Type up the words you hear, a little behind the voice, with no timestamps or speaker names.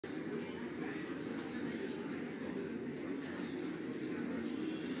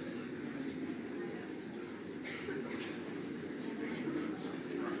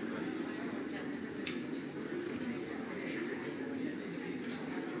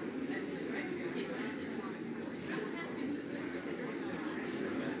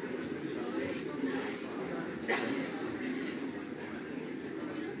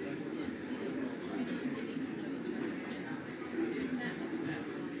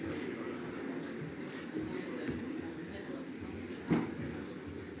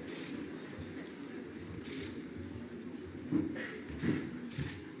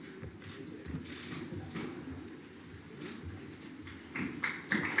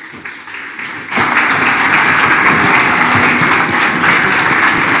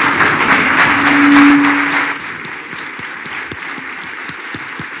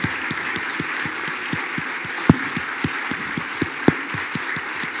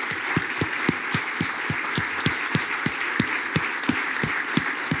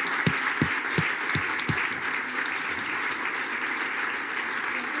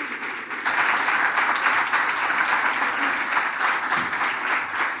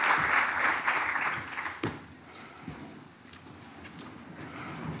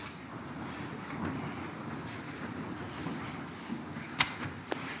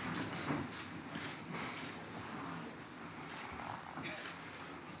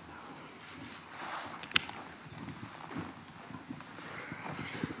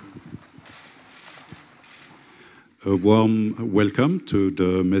A warm welcome to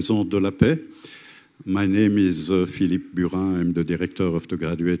the Maison de la Paix. My name is Philippe Burin. I'm the director of the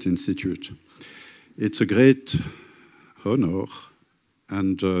Graduate Institute. It's a great honor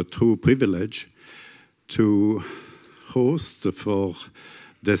and a true privilege to host for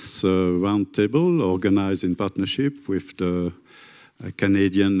this roundtable organized in partnership with the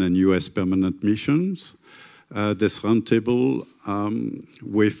Canadian and US permanent missions. This roundtable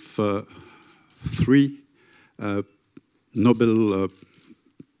with three Nobel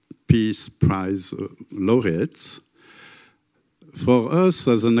Peace Prize laureates. For us,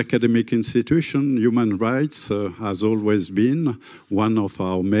 as an academic institution, human rights has always been one of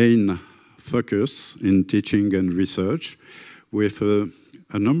our main focus in teaching and research, with a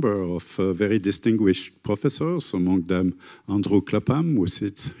number of very distinguished professors, among them Andrew Clapham, who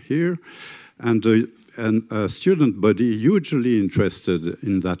sits here, and a student body hugely interested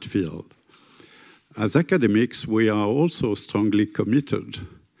in that field. As academics, we are also strongly committed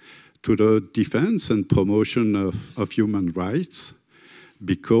to the defense and promotion of human rights,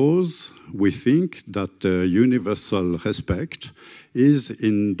 because we think that universal respect is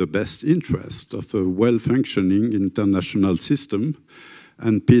in the best interest of a well-functioning international system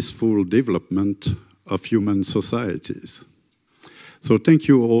and peaceful development of human societies. So thank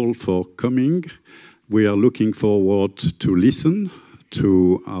you all for coming. We are looking forward to listen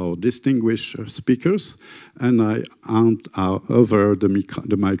to our distinguished speakers, and I hand over the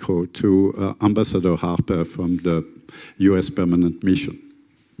micro to Ambassador Harper from the US Permanent Mission.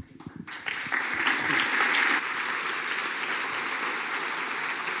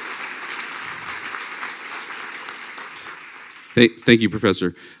 Thank you,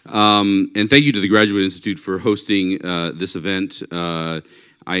 Professor. And thank you to the Graduate Institute for hosting this event.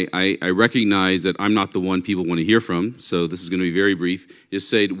 I recognize that I'm not the one people want to hear from, so this is going to be very brief. Just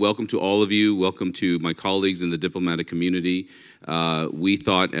say welcome to all of you, welcome to my colleagues in the diplomatic community. We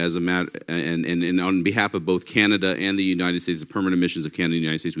thought, as a matter, and on behalf of both Canada and the United States, the permanent missions of Canada and the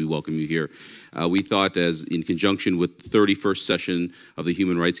United States, we welcome you here. We thought, as in conjunction with the 31st session of the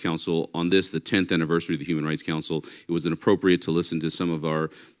Human Rights Council, on this, the 10th anniversary of the Human Rights Council, it was appropriate to listen to some of our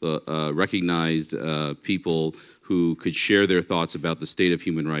recognized people who could share their thoughts about the state of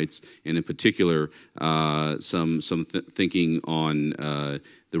human rights, and in particular, some thinking on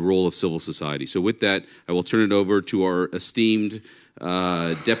the role of civil society. So with that, I will turn it over to our esteemed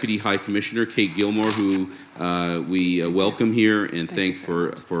Deputy High Commissioner, Kate Gilmore, who we welcome here and thank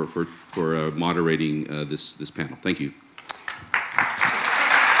for moderating this panel. Thank you.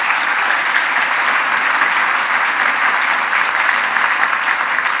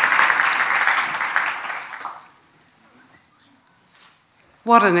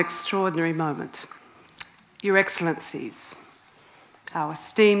 What an extraordinary moment. Your Excellencies, our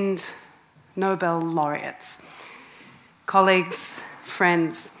esteemed Nobel Laureates, colleagues,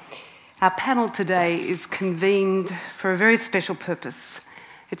 friends, our panel today is convened for a very special purpose.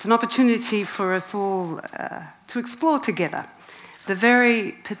 It's an opportunity for us all to explore together the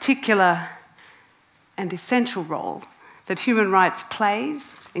very particular and essential role that human rights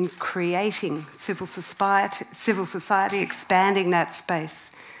plays in creating civil society, expanding that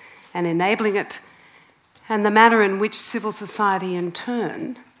space and enabling it, and the manner in which civil society in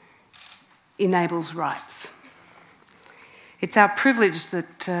turn enables rights. It's our privilege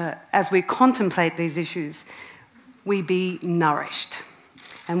that as we contemplate these issues, we be nourished.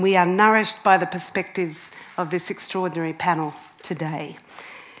 And we are nourished by the perspectives of this extraordinary panel today.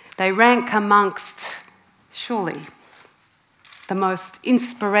 They rank amongst, surely, the most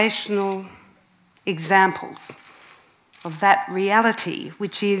inspirational examples of that reality,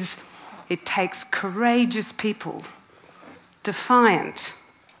 which is it takes courageous people, defiant,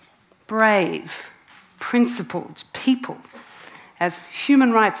 brave, principled people as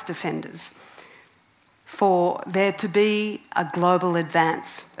human rights defenders for there to be a global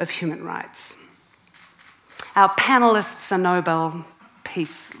advance of human rights. Our panelists are Nobel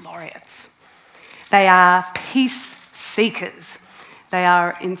Peace Laureates. They are peace seekers. They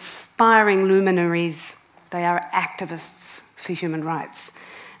are inspiring luminaries. They are activists for human rights.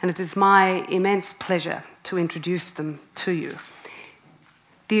 And it is my immense pleasure to introduce them to you.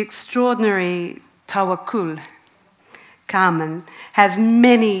 The extraordinary Tawakkul Carmen has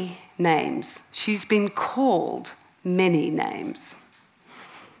many names. She's been called many names.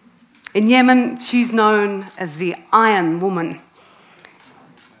 In Yemen, she's known as the Iron Woman.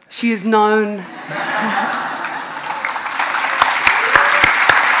 She is known...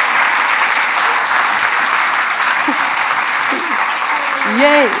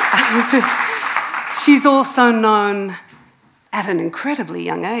 Yay! She's also known, at an incredibly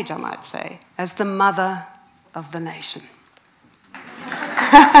young age, I might say, as the mother of the nation.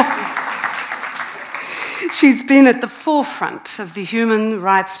 She's been at the forefront of the human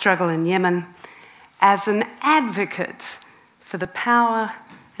rights struggle in Yemen as an advocate for the power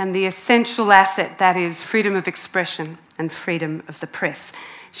and the essential asset that is freedom of expression and freedom of the press.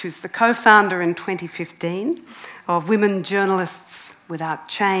 She was the co-founder in 2015 of Women Journalists Without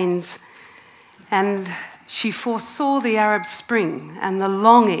Chains, and she foresaw the Arab Spring and the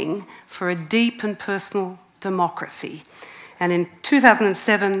longing for a deep and personal democracy. And in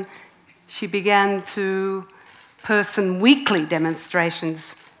 2007, she began to person weekly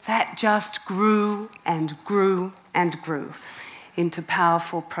demonstrations that just grew and grew and grew into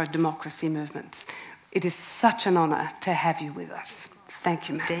powerful pro-democracy movements. It is such an honour to have you with us. Thank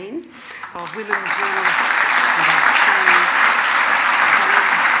you, Dean of Women Journalists Without Chains.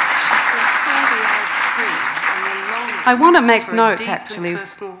 She foresaw the Arab Spring and the longing I want to make note, actually,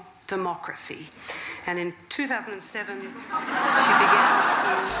 personal democracy. And in 2007, she began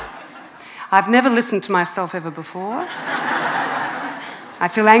to... I've never listened to myself ever before. I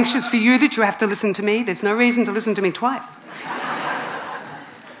feel anxious for you that you have to listen to me. There's no reason to listen to me twice.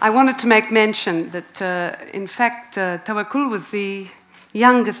 I wanted to make mention that, in fact, Tawakkul was the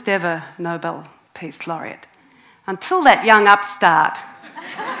youngest ever Nobel Peace Laureate. Until that young upstart,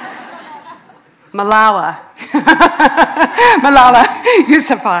 Malala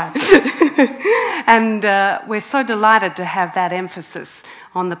Yousafzai. And we're so delighted to have that emphasis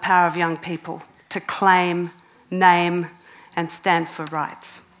on the power of young people to claim, name, and stand for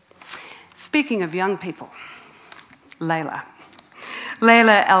rights. Speaking of young people, Layla.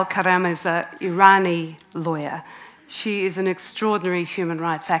 Layla Al-Karam is an Irani lawyer. She is an extraordinary human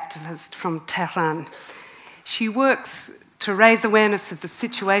rights activist from Tehran. She works to raise awareness of the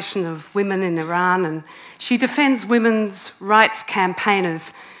situation of women in Iran, and she defends women's rights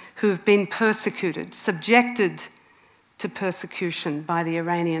campaigners who have been persecuted, subjected to persecution by the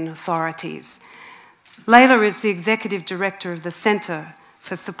Iranian authorities. Layla is the executive director of the Centre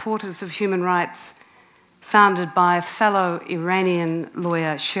for Supporters of Human Rights, founded by fellow Iranian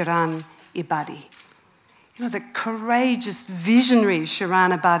lawyer Shirin Ebadi. You know, the courageous, visionary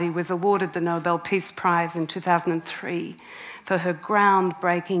Shirin Ebadi was awarded the Nobel Peace Prize in 2003 for her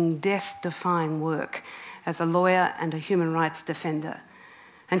groundbreaking, death-defying work as a lawyer and a human rights defender.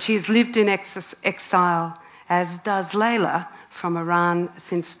 And she has lived in exile, as does Layla, from Iran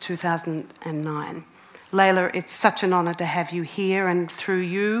since 2009. Layla, it's such an honour to have you here, and through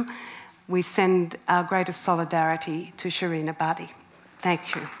you, we send our greatest solidarity to Shirin Ebadi.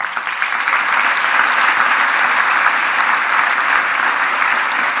 Thank you.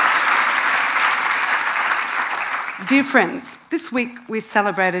 Dear friends, this week we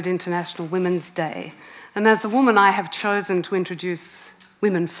celebrated International Women's Day, and as a woman I have chosen to introduce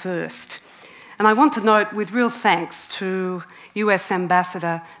women first. And I want to note with real thanks to US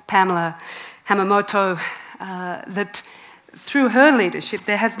Ambassador Pamela Hamamoto that through her leadership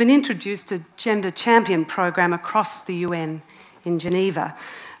there has been introduced a gender champion program across the UN in Geneva.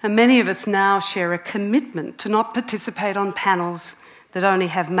 And many of us now share a commitment to not participate on panels that only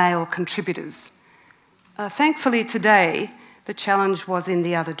have male contributors. Thankfully today, the challenge was in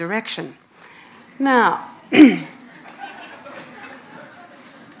the other direction. Now,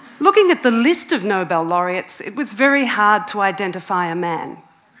 looking at the list of Nobel laureates, it was very hard to identify a man.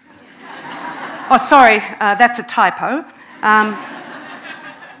 Oh, sorry, that's a typo.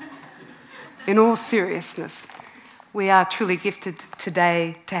 In all seriousness, we are truly gifted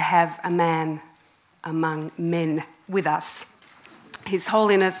today to have a man among men with us. His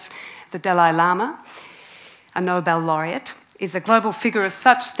Holiness, the Dalai Lama, a Nobel laureate, is a global figure of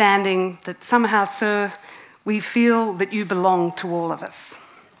such standing that somehow, sir, we feel that you belong to all of us.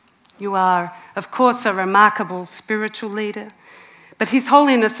 You are, of course, a remarkable spiritual leader, but His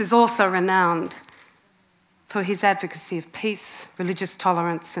Holiness is also renowned for his advocacy of peace, religious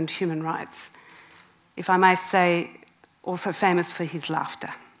tolerance, and human rights. If I may say, also famous for his laughter.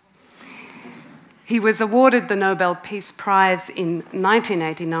 He was awarded the Nobel Peace Prize in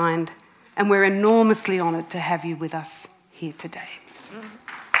 1989, and we're enormously honoured to have you with us here today.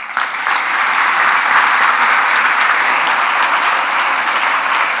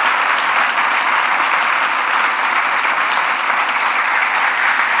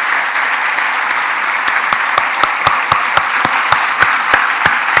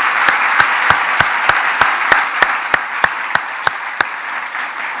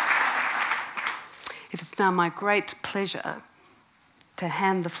 It is now my great pleasure to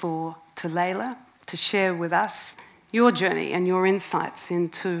hand the floor to Layla to share with us your journey and your insights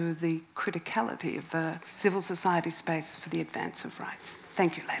into the criticality of the civil society space for the advance of rights.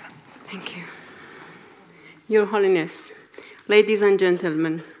 Thank you, Layla. Thank you. Your Holiness, ladies and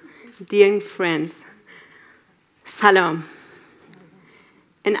gentlemen, dear friends, salam.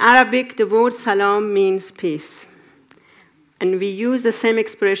 In Arabic, the word salam means peace. And we use the same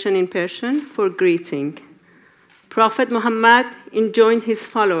expression in Persian for greeting. Prophet Muhammad enjoined his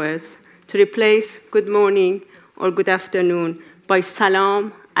followers to replace good morning or good afternoon by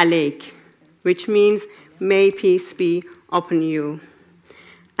salam alaik, which means may peace be upon you.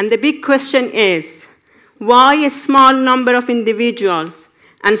 And the big question is, why a small number of individuals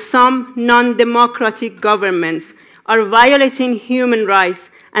and some non-democratic governments are violating human rights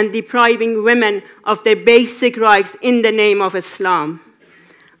and depriving women of their basic rights in the name of Islam?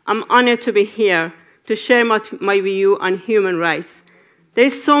 I'm honored to be here to share my view on human rights. There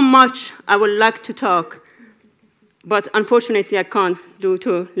is so much I would like to talk, but unfortunately I can't due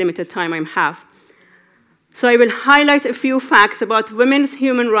to limited time I have. So I will highlight a few facts about women's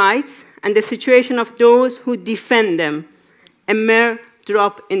human rights and the situation of those who defend them, a mere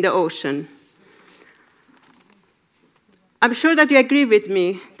drop in the ocean. I'm sure that you agree with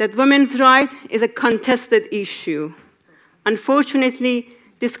me that women's rights is a contested issue. Unfortunately,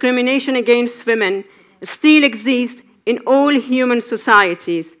 discrimination against women still exists in all human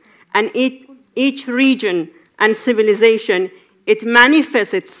societies, and each region and civilization, it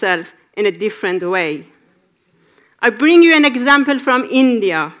manifests itself in a different way. I bring you an example from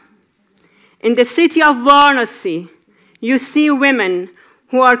India. In the city of Varanasi, you see women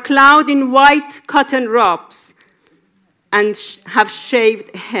who are clad in white cotton robes and have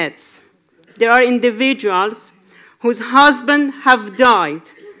shaved heads. There are individuals whose husbands have died,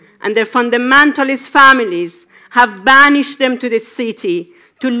 and their fundamentalist families have banished them to the city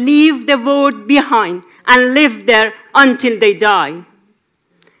to leave the world behind and live there until they die.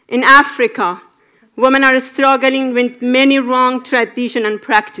 In Africa, women are struggling with many wrong traditions and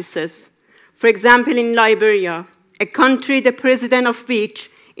practices. For example, in Liberia, a country the president of which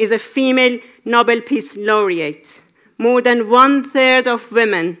is a female Nobel Peace Laureate, more than 1/3 of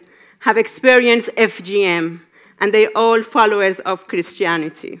women have experienced FGM, and they are all followers of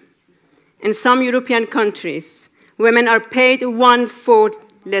Christianity. In some European countries, women are paid 1/4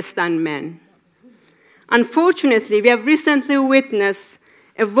 less than men. Unfortunately, we have recently witnessed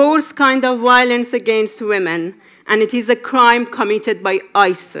a worse kind of violence against women, and it is a crime committed by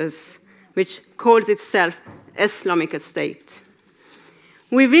ISIS, which calls itself Islamic State.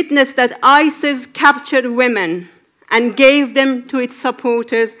 We witnessed that ISIS captured women and gave them to its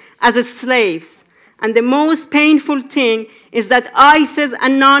supporters as slaves. And the most painful thing is that ISIS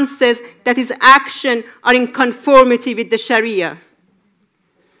announces that its actions are in conformity with the Sharia.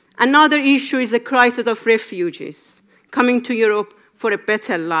 Another issue is the crisis of refugees coming to Europe for a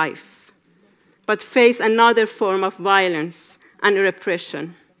better life, but face another form of violence and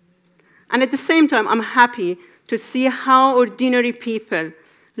repression. And at the same time, I'm happy to see how ordinary people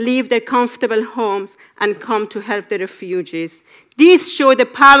leave their comfortable homes and come to help the refugees. These show the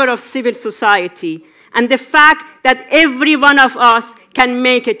power of civil society and the fact that every one of us can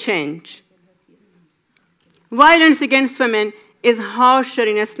make a change. Violence against women is harsher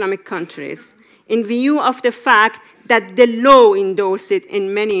in Islamic countries in view of the fact that the law endorses it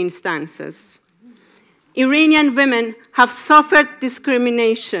in many instances. Iranian women have suffered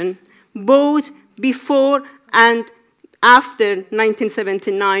discrimination both before and after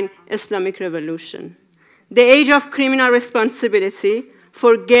 1979 Islamic Revolution. The age of criminal responsibility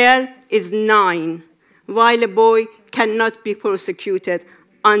for girl is 9, while a boy cannot be prosecuted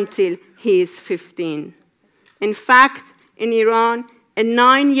until he is 15. In fact, in Iran, a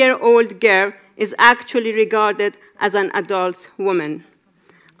 9-year-old girl is actually regarded as an adult woman.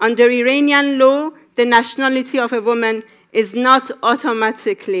 Under Iranian law, the nationality of a woman is not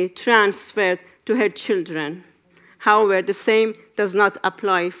automatically transferred to her children. However, the same does not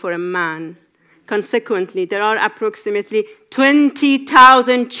apply for a man. Consequently, there are approximately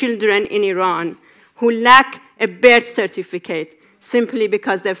 20,000 children in Iran who lack a birth certificate simply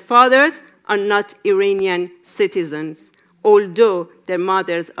because their fathers are not Iranian citizens, although their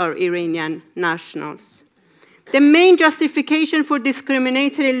mothers are Iranian nationals. The main justification for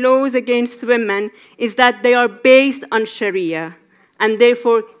discriminatory laws against women is that they are based on Sharia and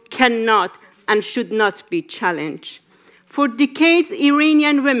therefore cannot and should not be challenged. For decades,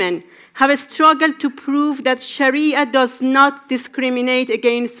 Iranian women have struggled to prove that Sharia does not discriminate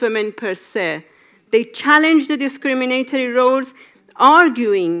against women per se. They challenge the discriminatory rules,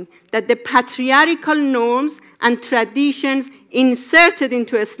 arguing that the patriarchal norms and traditions inserted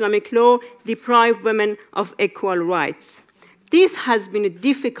into Islamic law deprive women of equal rights. This has been a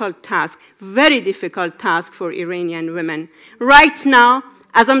difficult task, very difficult task for Iranian women. Right now,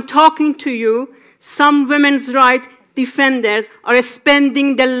 as I'm talking to you, some women's rights defenders are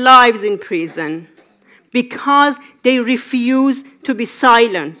spending their lives in prison because they refuse to be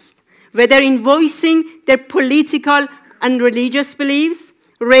silenced, whether in voicing their political and religious beliefs,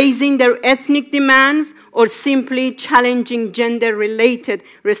 raising their ethnic demands, or simply challenging gender-related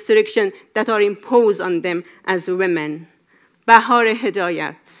restrictions that are imposed on them as women. Bahar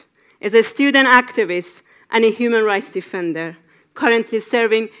Hedayat is a student activist and a human rights defender, currently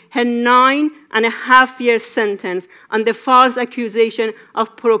serving her 9.5-year sentence on the false accusation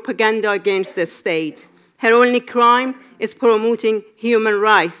of propaganda against the state. Her only crime is promoting human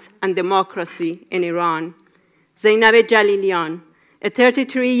rights and democracy in Iran. Zainab Jalilian, a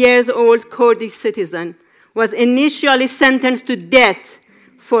 33-year-old Kurdish citizen, was initially sentenced to death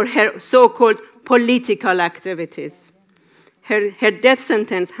for her so-called political activities. Her death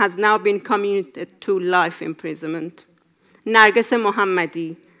sentence has now been commuted to life imprisonment. Narges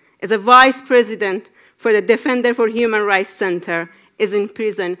Mohammadi is a vice president for the Defender for Human Rights Center, is in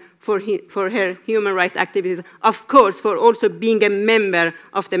prison for her human rights activities, of course, for also being a member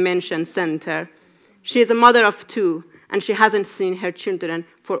of the mentioned center. She is a mother of 2, and she hasn't seen her children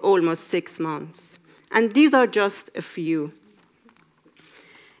for almost 6 months. And these are just a few.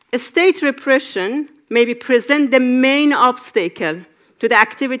 State repression may present the main obstacle to the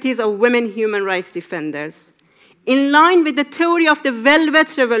activities of women human rights defenders. In line with the theory of the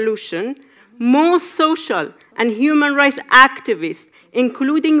Velvet Revolution, most social and human rights activists,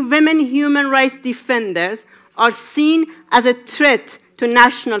 including women human rights defenders, are seen as a threat to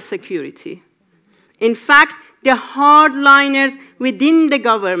national security. In fact, the hardliners within the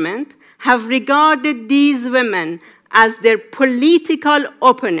government have regarded these women as their political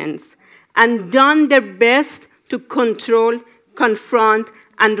opponents and done their best to control, confront,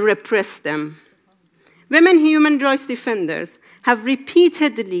 and repress them. Women human rights defenders have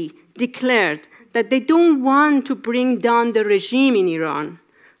repeatedly declared that they don't want to bring down the regime in Iran.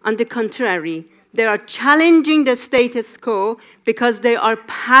 On the contrary, they are challenging the status quo because they are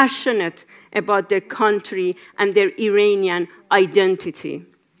passionate about their country and their Iranian identity.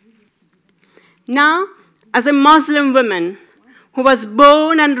 Now, as a Muslim woman who was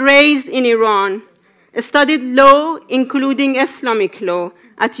born and raised in Iran, studied law, including Islamic law,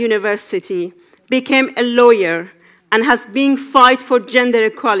 at university, became a lawyer, and has been fighting for gender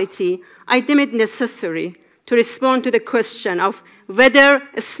equality, I deem it necessary to respond to the question of whether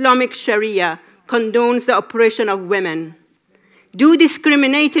Islamic Sharia condones the oppression of women. Do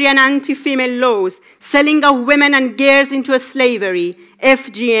discriminatory and anti-female laws, selling of women and girls into slavery,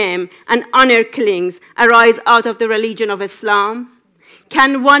 FGM, and honor killings arise out of the religion of Islam?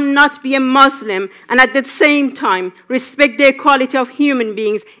 Can one not be a Muslim and at the same time respect the equality of human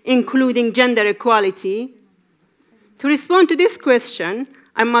beings, including gender equality? To respond to this question,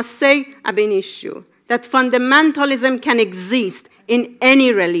 I must say ab initio that fundamentalism can exist in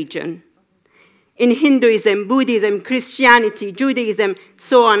any religion. In Hinduism, Buddhism, Christianity, Judaism,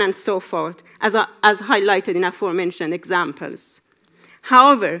 so on and so forth, as highlighted in aforementioned examples.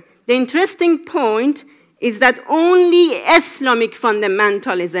 However, the interesting point is that only Islamic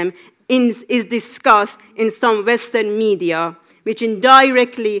fundamentalism is discussed in some Western media, which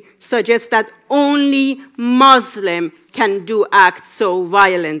indirectly suggests that only Muslims can do acts so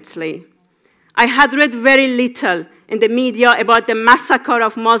violently. I had read very little in the media about the massacre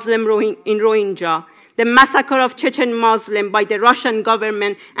of Muslims in Rohingya, the massacre of Chechen Muslims by the Russian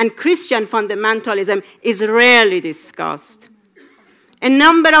government, and Christian fundamentalism is rarely discussed. A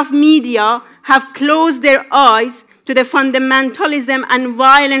number of media have closed their eyes to the fundamentalism and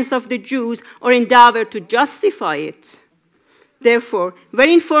violence of the Jews or endeavor to justify it. Therefore, where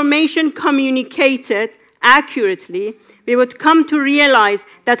information communicated accurately, we would come to realize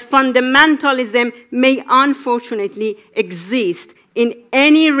that fundamentalism may unfortunately exist in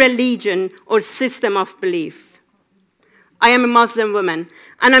any religion or system of belief. I am a Muslim woman,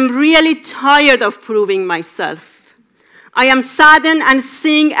 and I'm really tired of proving myself. I am saddened and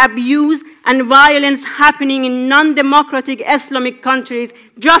seeing abuse and violence happening in non-democratic Islamic countries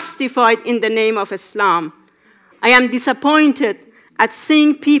justified in the name of Islam. I am disappointed at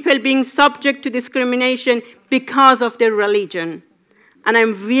seeing people being subject to discrimination because of their religion. And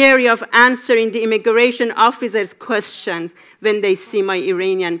I'm weary of answering the immigration officers' questions when they see my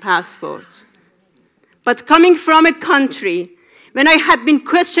Iranian passport. But coming from a country when I have been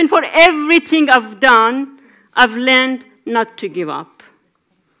questioned for everything I've done, I've learned not to give up.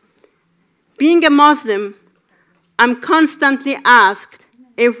 Being a Muslim, I'm constantly asked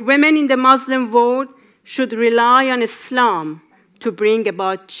if women in the Muslim world should rely on Islam to bring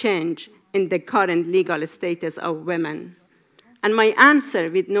about change in the current legal status of women. And my answer,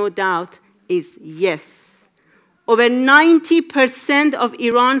 with no doubt, is yes. Over 90% of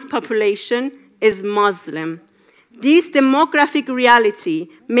Iran's population is Muslim. This demographic reality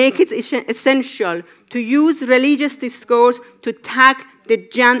makes it essential to use religious discourse to tackle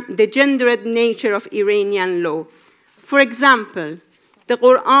the gendered nature of Iranian law. For example, the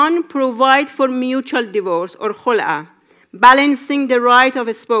Quran provides for mutual divorce, or khul'a, balancing the right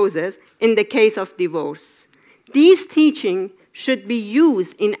of spouses in the case of divorce. These teachings should be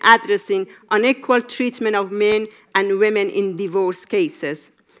used in addressing unequal treatment of men and women in divorce cases.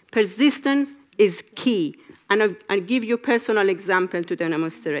 Persistence is key, and I'll give you a personal example to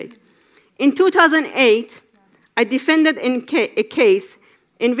demonstrate. In 2008, I defended a case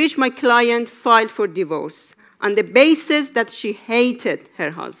in which my client filed for divorce on the basis that she hated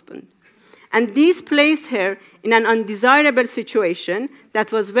her husband. And this placed her in an undesirable situation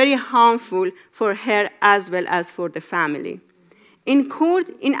that was very harmful for her as well as for the family. In court,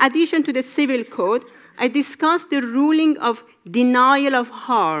 in addition to the civil code, I discussed the ruling of denial of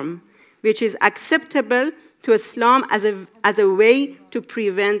harm, which is acceptable to Islam as a way to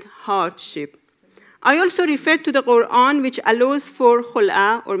prevent hardship. I also referred to the Quran, which allows for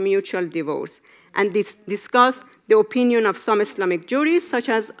khul'a, or mutual divorce, and discussed the opinion of some Islamic jurists, such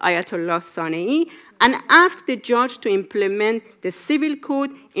as Ayatollah Sanei, and asked the judge to implement the civil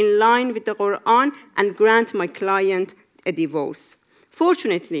code in line with the Quran and grant my client a divorce.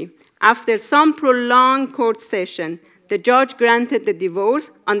 Fortunately, after some prolonged court session, the judge granted the divorce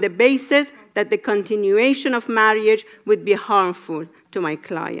on the basis that the continuation of marriage would be harmful to my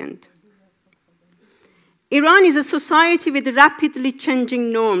client. Iran is a society with rapidly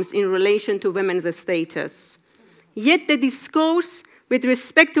changing norms in relation to women's status. Yet the discourse with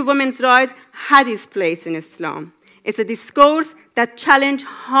respect to women's rights had its place in Islam. It's a discourse that challenged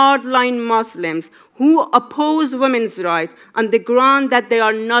hardline Muslims who oppose women's rights on the ground that they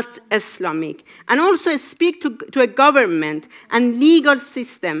are not Islamic, and also speak to a government and legal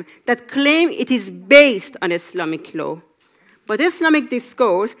system that claim it is based on Islamic law. But Islamic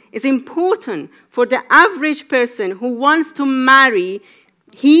discourse is important for the average person who wants to marry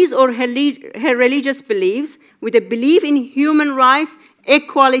his or her religious beliefs with a belief in human rights,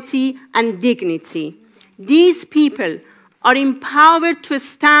 equality, and dignity. These people are empowered to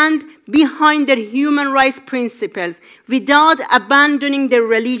stand behind their human rights principles without abandoning their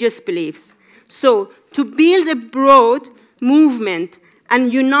religious beliefs. So, to build a broad movement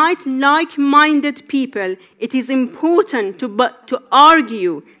and unite like-minded people, it is important to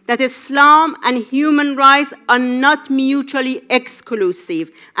argue that Islam and human rights are not mutually exclusive,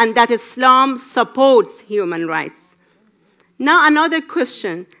 and that Islam supports human rights. Now, another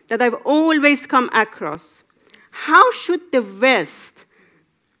question that I've always come across: how should the West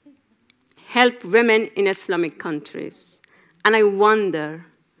help women in Islamic countries? And I wonder,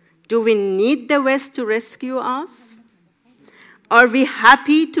 do we need the West to rescue us? Are we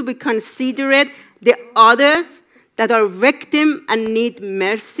happy to be considerate the others that are victims and need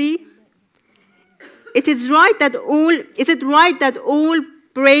mercy? Is it right that all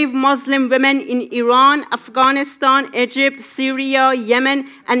brave Muslim women in Iran, Afghanistan, Egypt, Syria, Yemen,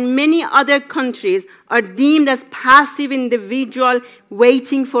 and many other countries are deemed as passive individuals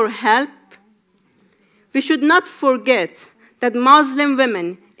waiting for help? We should not forget that Muslim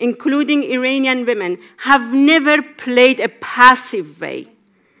women, including Iranian women, have never played a passive way.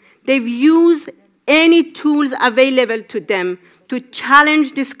 They've used any tools available to them to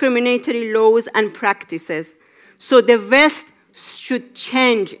challenge discriminatory laws and practices. So the West should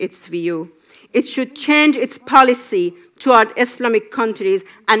change its view. It should change its policy toward Islamic countries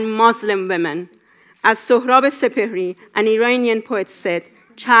and Muslim women. As Sohrab Sepehri, an Iranian poet, said,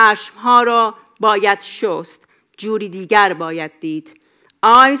 "چشمها را باید شست، جوری دیگر باید دید."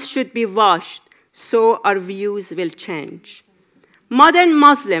 Eyes should be washed, so our views will change. Modern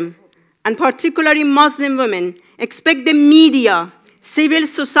Muslim, and particularly Muslim women, expect the media, civil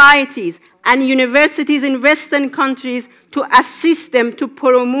societies, and universities in Western countries to assist them to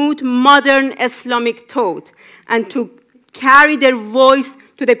promote modern Islamic thought and to carry their voice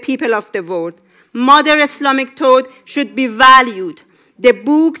to the people of the world. Modern Islamic thought should be valued. The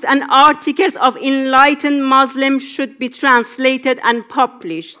books and articles of enlightened Muslims should be translated and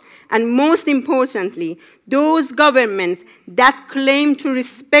published. And most importantly, those governments that claim to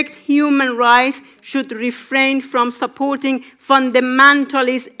respect human rights should refrain from supporting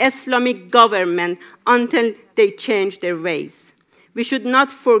fundamentalist Islamic government until they change their ways. We should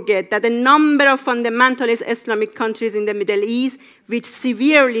not forget that a number of fundamentalist Islamic countries in the Middle East, which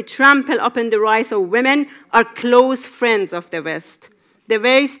severely trample upon the rights of women, are close friends of the West.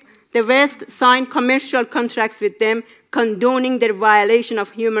 The West signed commercial contracts with them, condoning their violation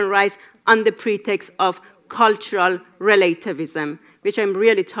of human rights on the pretext of cultural relativism, which I'm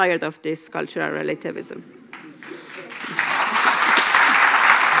really tired of this cultural relativism.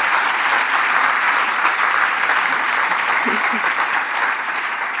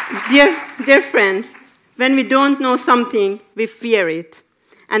 Dear friends, when we don't know something, we fear it.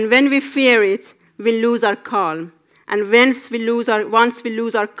 And when we fear it, we lose our calm. And once we lose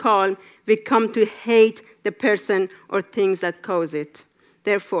our calm, we come to hate the person or things that cause it.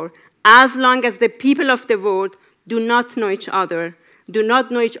 Therefore, as long as the people of the world do not know each other's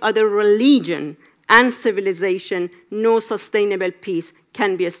religion and civilization, no sustainable peace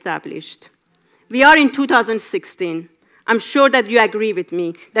can be established. We are in 2016. I'm sure that you agree with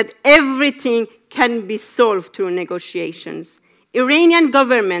me that everything can be solved through negotiations. Iranian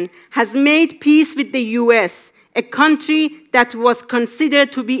government has made peace with the US, a country that was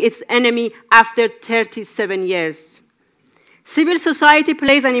considered to be its enemy after 37 years. Civil society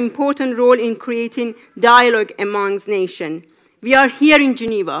plays an important role in creating dialogue amongst nations. We are here in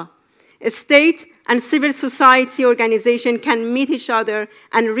Geneva. A state and civil society organization can meet each other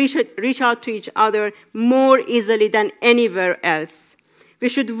and reach out to each other more easily than anywhere else. We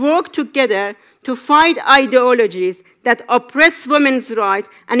should work together to fight ideologies that oppress women's rights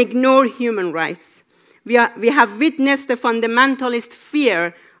and ignore human rights. We have witnessed the fundamentalist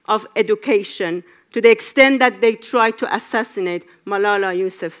fear of education to the extent that they tried to assassinate Malala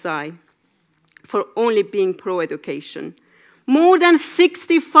Yousafzai for only being pro-education. More than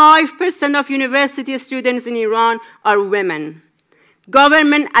 65% of university students in Iran are women.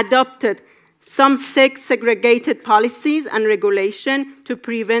 Government adopted some sex-segregated policies and regulation to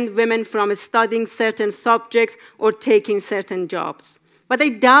prevent women from studying certain subjects or taking certain jobs. But I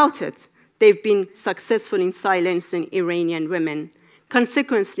doubt it. They've been successful in silencing Iranian women.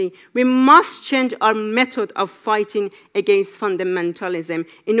 Consequently, we must change our method of fighting against fundamentalism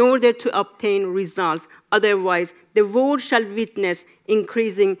in order to obtain results. Otherwise, the world shall witness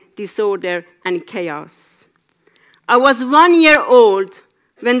increasing disorder and chaos. I was 1 year old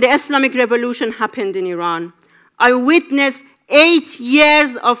when the Islamic Revolution happened in Iran. I witnessed 8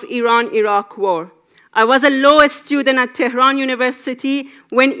 years of Iran-Iraq war. I was a law student at Tehran University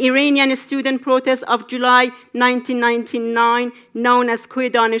when Iranian student protests of July 1999, known as Koh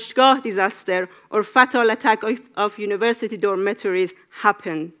Daneshgah disaster or fatal attack of university dormitories,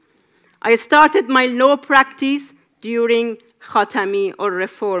 happened. I started my law practice during Khatami or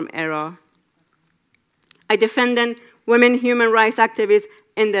Reform era. I defended women human rights activists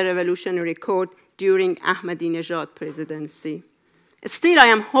in the Revolutionary Court during Ahmadinejad presidency. Still, I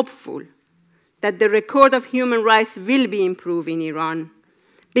am hopeful that the record of human rights will be improved in Iran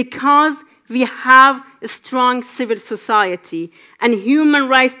because we have a strong civil society and human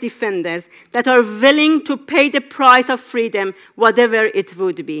rights defenders that are willing to pay the price of freedom, whatever it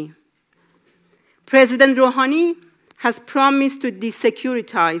would be. President Rouhani has promised to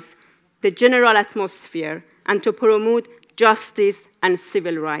desecuritize the general atmosphere and to promote justice and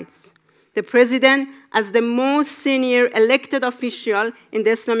civil rights. The president, as the most senior elected official in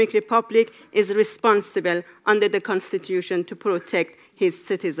the Islamic Republic, is responsible under the Constitution to protect his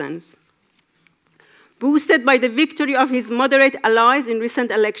citizens. Boosted by the victory of his moderate allies in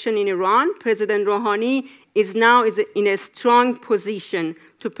recent election in Iran, President Rouhani is now in a strong position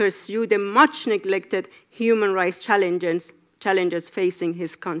to pursue the much-neglected human rights challenges facing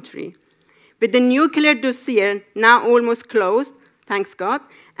his country. With the nuclear dossier now almost closed, thanks God,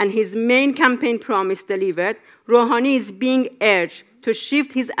 and his main campaign promise delivered, Rouhani is being urged to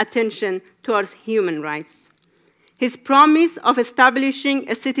shift his attention towards human rights. His promise of establishing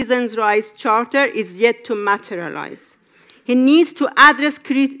a citizens' rights charter is yet to materialize. He needs to address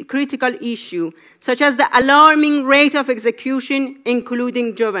critical issues, such as the alarming rate of execution,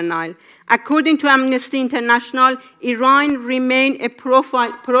 including juvenile. According to Amnesty International, Iran remains a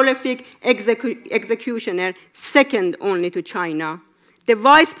prolific executioner, second only to China. The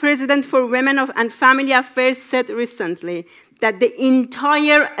Vice President for Women and Family Affairs said recently that the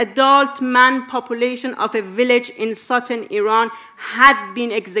entire adult man population of a village in southern Iran had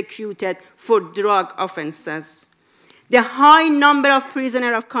been executed for drug offenses. The high number of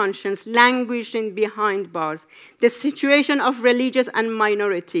prisoners of conscience languishing behind bars, the situation of religious and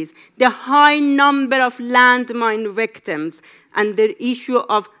minorities, the high number of landmine victims, and the issue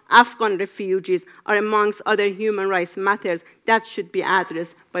of Afghan refugees are amongst other human rights matters that should be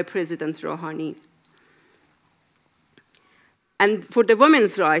addressed by President Rouhani. And for the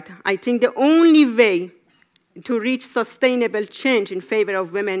women's rights, I think the only way to reach sustainable change in favor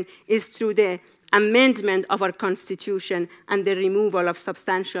of women is through the amendment of our Constitution and the removal of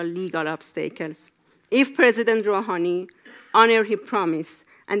substantial legal obstacles. If President Rouhani honors his promise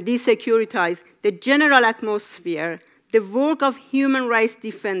and desecuritize the general atmosphere, the work of human rights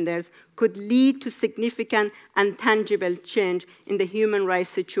defenders could lead to significant and tangible change in the human rights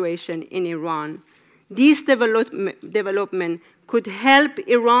situation in Iran. This development could help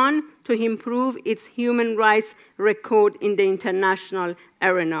Iran to improve its human rights record in the international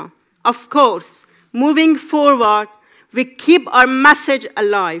arena. Of course, moving forward, we keep our message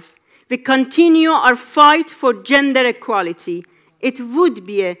alive. We continue our fight for gender equality. It would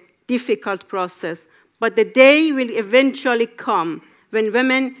be a difficult process, but the day will eventually come when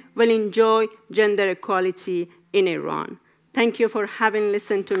women will enjoy gender equality in Iran. Thank you for having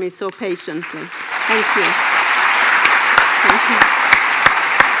listened to me so patiently. Thank you. Thank you.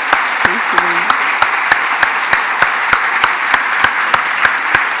 Thank you very much.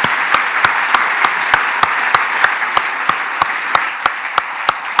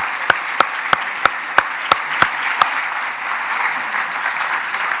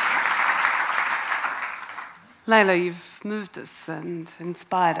 Layla, you've moved us and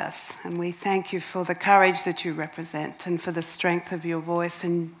inspired us, and we thank you for the courage that you represent and for the strength of your voice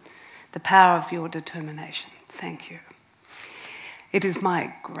and the power of your determination. Thank you. It is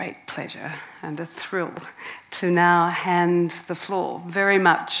my great pleasure and a thrill to now hand the floor very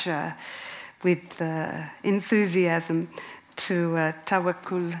much with enthusiasm to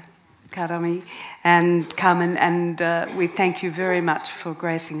Tawakkul Karami and Carmen, and we thank you very much for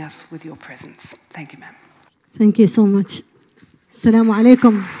gracing us with your presence. Thank you, ma'am. Thank you so much. Assalamu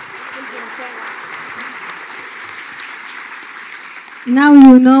alaikum. Now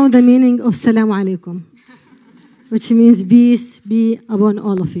you know the meaning of Assalamu alaikum, which means peace be upon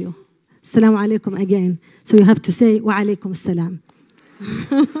all of you. Assalamu alaikum again. So you have to say wa alaikum assalam.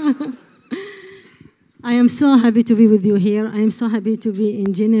 I am so happy to be with you here. I am so happy to be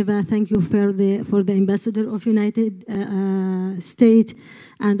in Geneva. Thank you for the ambassador of United States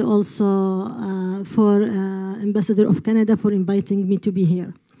and also for ambassador of Canada for inviting me to be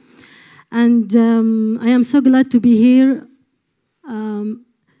here. And I am so glad to be here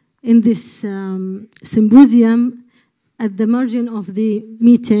in this symposium at the margin of the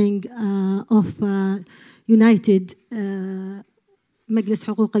meeting of United Majlis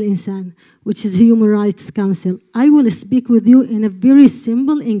Huquq al-Insan, which is Human Rights Council. I will speak with you in a very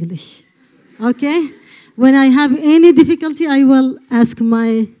simple English, okay? When I have any difficulty, I will ask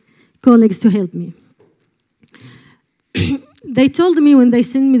my colleagues to help me. They told me when they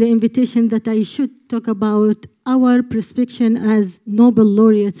sent me the invitation that I should talk about our perspective as Nobel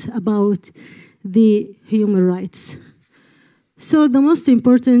Laureates about the human rights. So the most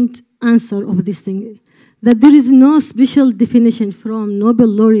important answer of this thing that there is no special definition from Nobel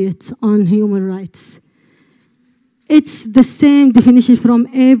laureates on human rights. It's the same definition from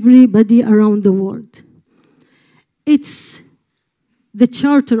everybody around the world. It's the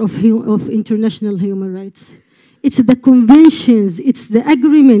Charter of International Human Rights. It's the conventions, it's the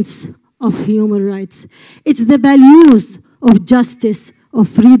agreements of human rights. It's the values of justice, of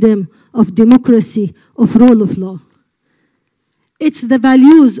freedom, of democracy, of rule of law. It's the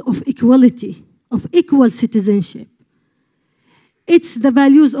values of equality, of equal citizenship. It's the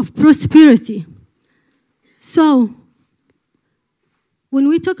values of prosperity. So, when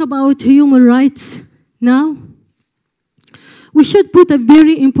we talk about human rights now, we should put a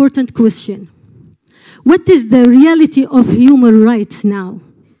very important question. What is the reality of human rights now?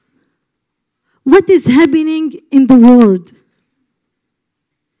 What is happening in the world?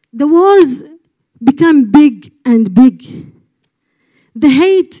 The wars become big and big. The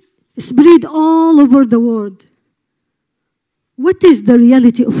hate spread all over the world. What is the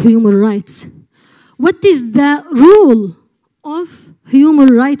reality of human rights? What is the role of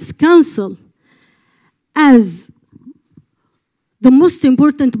Human Rights Council as the most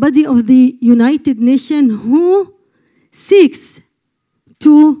important body of the United Nations who seeks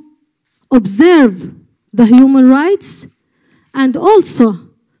to observe the human rights and also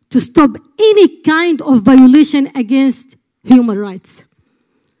to stop any kind of violation against human rights?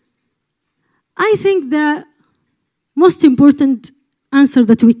 I think the most important answer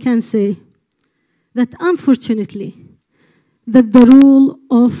that we can say that unfortunately that the role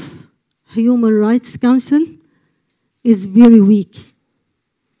of Human Rights Council is very weak.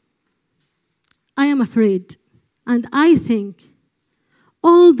 I am afraid, and I think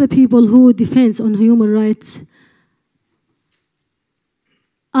all the people who defend on human rights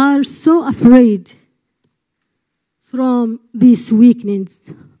are so afraid from this weakness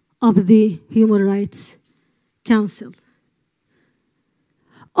of the Human Rights Council.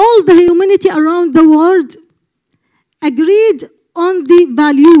 All the humanity around the world agreed on the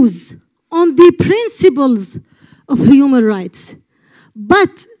values, on the principles of human rights.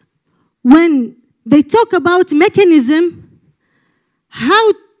 But when they talk about mechanism,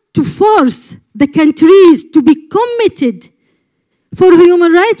 how to force the countries to be committed for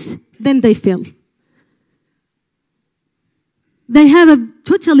human rights, then they fail. They have a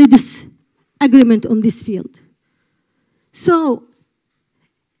totally disagreement on this field. So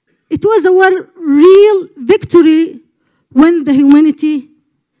it was our real victory when the humanity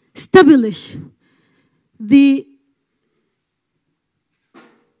established the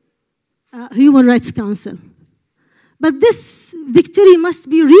Human Rights Council. But this victory must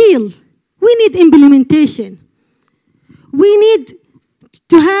be real. We need implementation. We need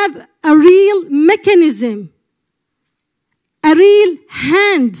to have a real mechanism, a real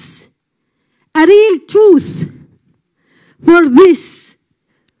hands, a real tooth for this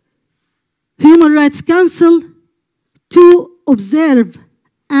Human Rights Council to observe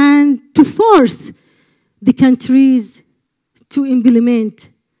and to force the countries to implement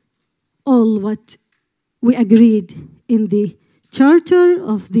all what we agreed in the Charter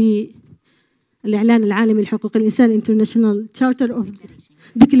of the الإعلان العالمي لحقوق الإنسان, International Charter of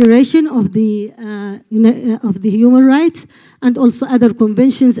Declaration of the Human Rights, and also other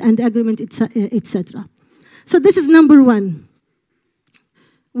conventions and agreements, etc. So this is number one.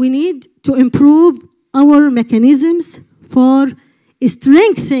 We need to improve our mechanisms for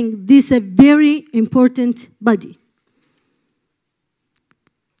strengthening this very important body.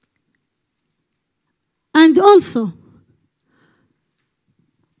 And also,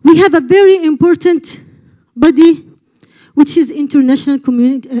 we have a very important body, which is International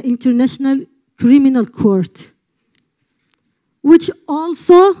Criminal Court, which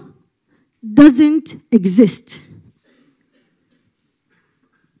also doesn't exist.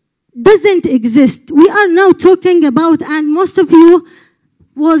 Doesn't exist. We are now talking about, and most of you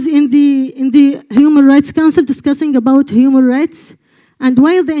was in the Human Rights Council discussing about human rights, and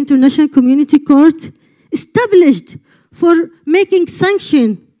while the International Community Court established for making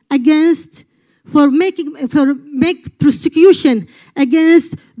sanction against, for make prosecution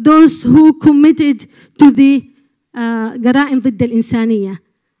against those who committed to the جرائم ضد الإنسانية,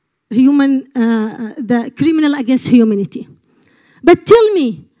 the criminal against humanity. But tell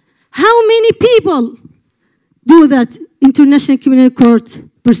me, how many people do that International Criminal Court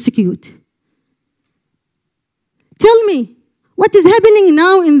persecute? Tell me, what is happening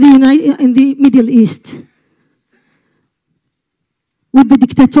now in the Middle East with the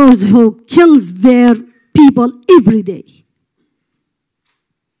dictators who kills their people every day?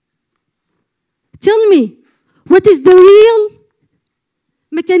 Tell me, what is the real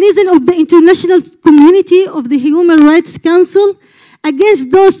mechanism of the international community of the Human Rights Council against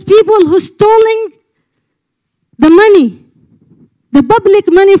those people who stealing the money, the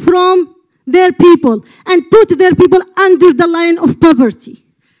public money from their people, and put their people under the line of poverty?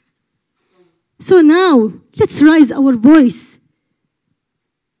 So now, let's raise our voice.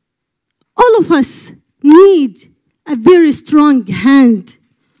 All of us need a very strong hand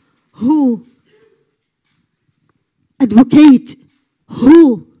who advocate,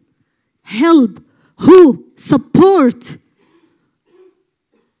 who help, who support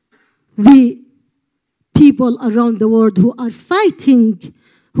the people around the world who are fighting,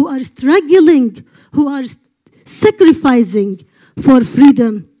 who are struggling, who are sacrificing for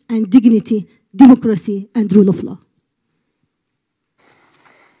freedom and dignity, democracy, and rule of law.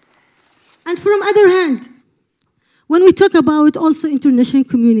 And from other hand, when we talk about also international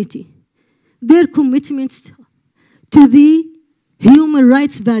community, their commitments to the human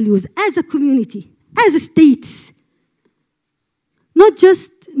rights values as a community, as states, not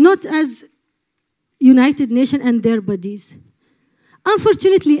as United Nations and their bodies.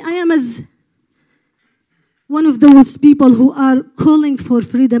 Unfortunately, I am as one of those people who are calling for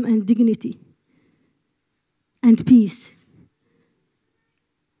freedom and dignity and peace.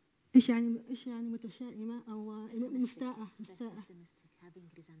 إيش يعني متشائمة أو مستاءة.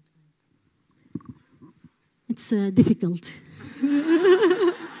 It's difficult.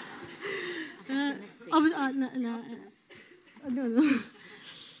 No.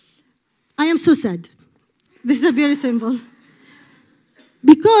 I am so sad. This is very simple.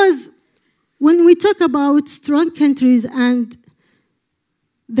 Because when we talk about strong countries and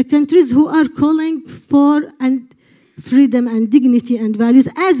the countries who are calling for freedom and dignity and values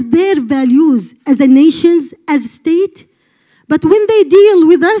as their values, as a nations, as a state, but when they deal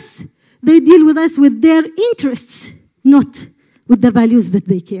with us with their interests, not with the values that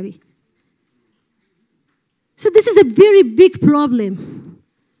they carry. So this is a very big problem.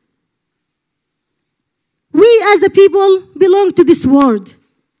 We as a people belong to this world.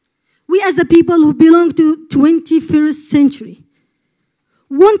 We as a people who belong to 21st century.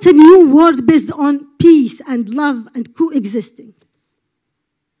 want a new world based on peace and love and coexisting.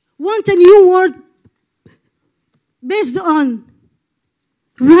 Want a new world based on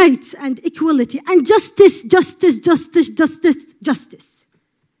rights and equality and justice, justice, justice, justice, justice.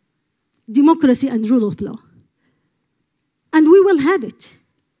 Democracy and rule of law. And we will have it.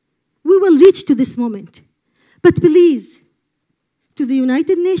 We will reach to this moment. But please, to the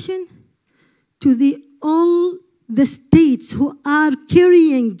United Nations, to all the states who are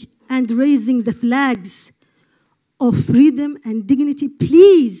carrying and raising the flags of freedom and dignity,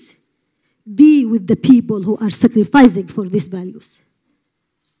 please be with the people who are sacrificing for these values.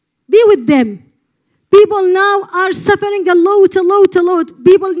 Be with them. People now are suffering a lot.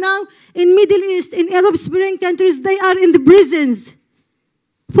 People now in Middle East, in Arab Spring countries, they are in the prisons.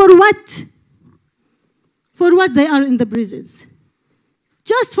 For what? For what they are in the prisons?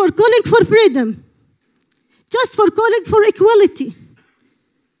 Just for calling for freedom. Just for calling for equality.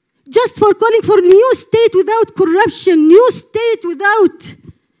 Just for calling for new state without corruption, new state without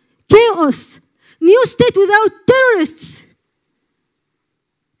chaos, new state without terrorists.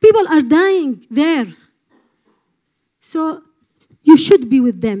 People are dying there. So you should be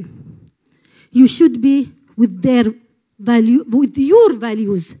with them. You should be with their value, with your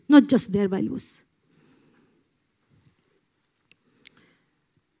values, not just their values.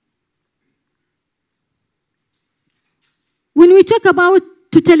 When we talk about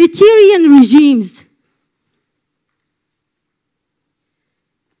totalitarian regimes,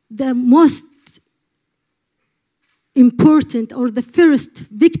 the most important or the first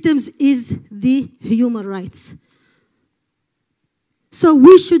victims is the human rights. So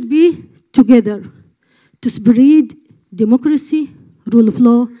we should be together to spread democracy, rule of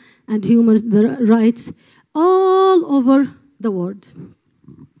law, and human rights all over the world.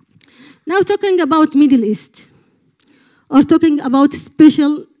 Now talking about Middle East, or talking about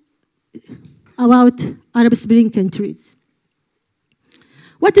about Arab Spring countries.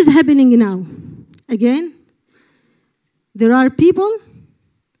 What is happening now? Again, there are people,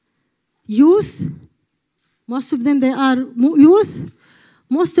 youth, most of them they are youth,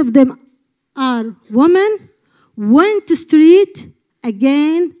 most of them are women, went to street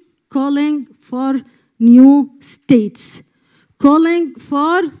again calling for new states, calling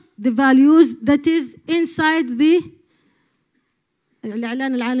for the values that is inside the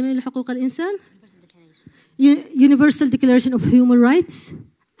الإعلان العالمي لحقوق الإنسان, Universal Declaration of Human Rights,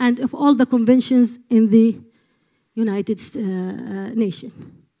 and of all the conventions in the United Nations.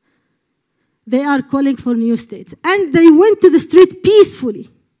 They are calling for new states. And they went to the street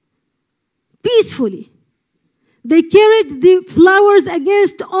peacefully. Peacefully. They carried the flowers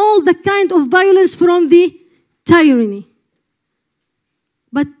against all the kind of violence from the tyranny.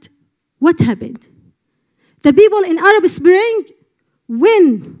 But what happened? The people in Arab Spring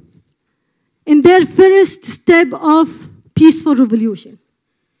win in their first step of peaceful revolution.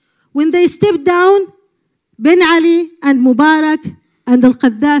 When they stepped down, Ben Ali and Mubarak and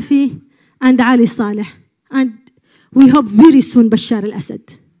Al-Qaddafi and Ali Saleh. And we hope very soon Bashar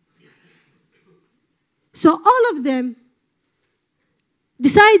al-Assad. So all of them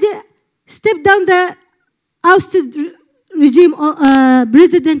decided, step down the ousted regime,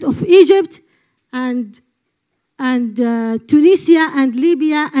 president of Egypt and Tunisia and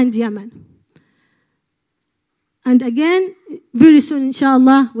Libya and Yemen. And again, very soon,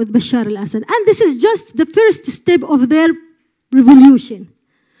 inshallah, with Bashar al-Assad. And this is just the first step of their revolution,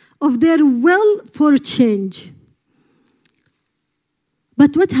 of their will for change.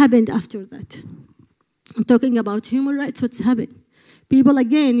 But what happened after that? I'm talking about human rights, what's happened? People,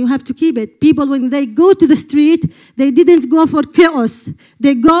 again, you have to keep it. People, when they go to the street, they didn't go for chaos.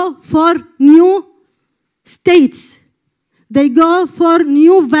 They go for new states. They go for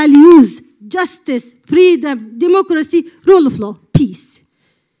new values, justice, freedom, democracy, rule of law, peace.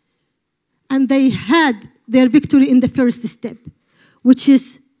 And they had their victory in the first step, which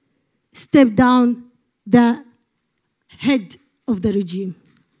is step down the head of the regime.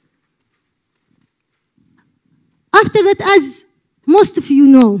 After that, as most of you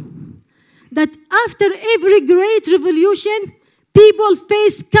know, that after every great revolution, people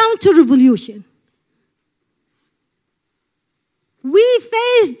face counter-revolution. We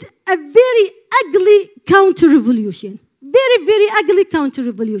faced a very ugly counter-revolution. Very, very ugly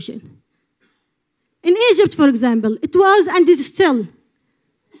counter-revolution. In Egypt, for example, it was and is still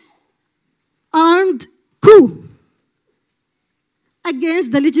armed coup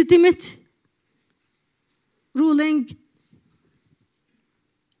against the legitimate ruling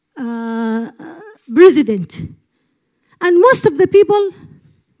president. And most of the people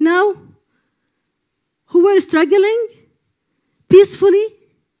now who were struggling peacefully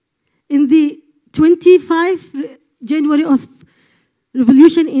in the 25 January of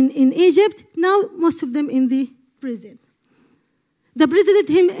revolution in Egypt, now most of them in the prison. The president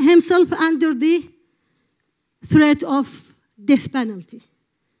himself under the threat of death penalty.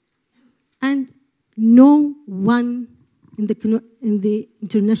 And no one in the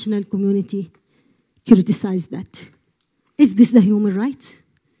international community criticized that. Is this the human rights?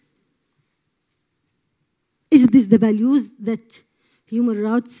 Is this the values that Human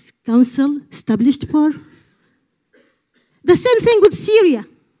Rights Council established for? The same thing with Syria.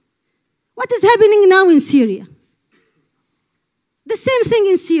 What is happening now in Syria? The same thing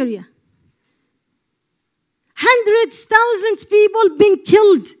in Syria. 100,000 people being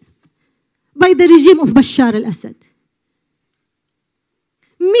killed by the regime of Bashar al-Assad.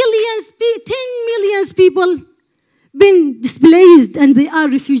 10 million people been displaced and they are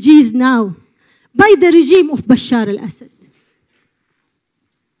refugees now by the regime of Bashar al-Assad.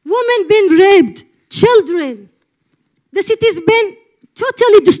 Women been raped, children. The city's been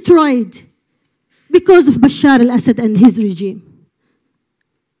totally destroyed because of Bashar al-Assad and his regime.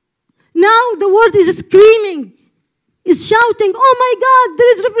 Now the world is screaming, is shouting, oh my God,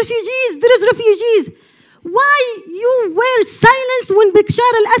 there is refugees. Why you were silent when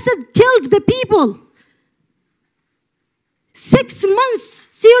Bashar al-Assad killed the people? 6 months,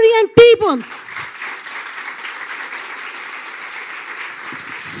 Syrian people.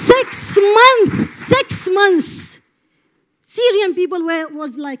 6 months. Syrian people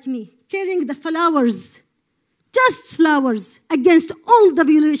was like me, carrying the flowers, just flowers, against all the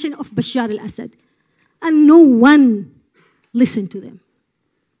violation of Bashar al-Assad. And no one listened to them.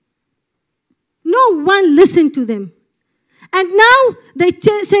 No one listened to them. And now they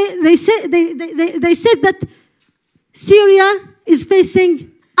said that Syria is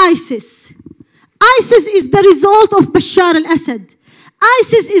facing ISIS. ISIS is the result of Bashar al-Assad.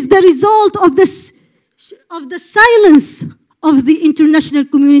 ISIS is the result of the silence of the international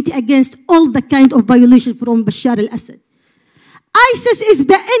community against all the kind of violation from Bashar al-Assad. ISIS is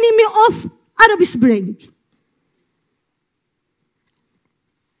the enemy of Arab Spring,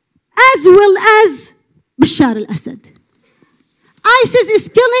 as well as Bashar al-Assad. ISIS is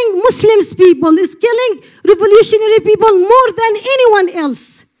killing Muslims people, is killing revolutionary people more than anyone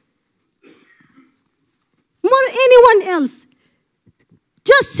else. More anyone else.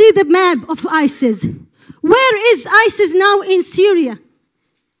 Just see the map of ISIS. Where is ISIS now in Syria?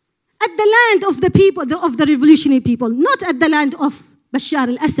 At the land of the people, of the revolutionary people, not at the land of Bashar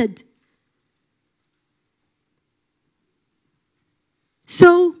al-Assad.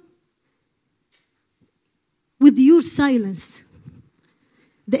 So, with your silence,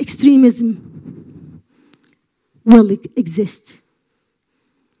 the extremism will exist.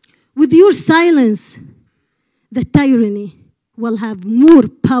 With your silence, the tyranny will have more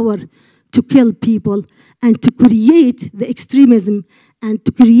power to kill people and to create the extremism and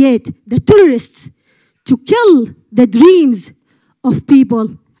to create the terrorists to kill the dreams of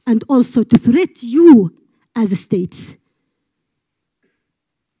people and also to threaten you as states.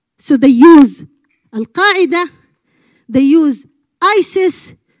 So they use Al-Qaeda, they use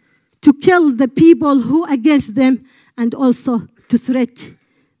ISIS to kill the people who are against them and also to threaten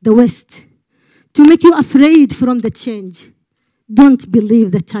the West, to make you afraid from the change. Don't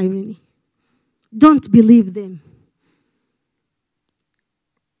believe the tyranny. Don't believe them.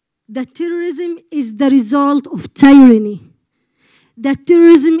 The terrorism is the result of tyranny. The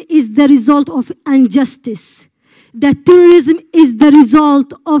terrorism is the result of injustice. The terrorism is the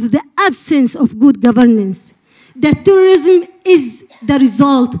result of the absence of good governance. The terrorism is the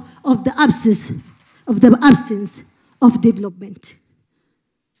result of the absence of development.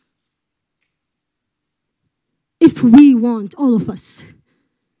 If we want, all of us,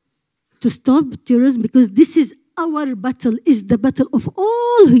 to stop terrorism, because this is our battle, is the battle of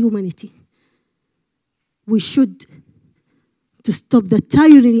all humanity, we should to stop the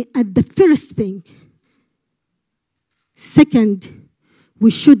tyranny at the first thing. Second,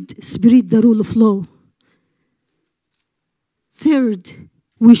 we should spread the rule of law. Third,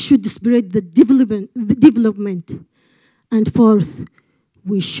 we should spread the development. And fourth,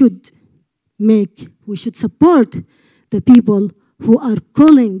 we should support the people who are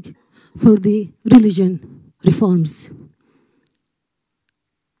calling for the religion reforms.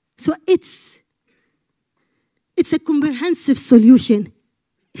 So it's a comprehensive solution.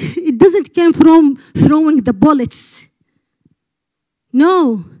 It doesn't come from throwing the bullets.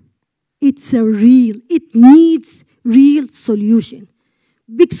 No, it needs real solution,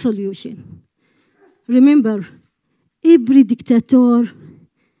 big solution. Remember, every dictator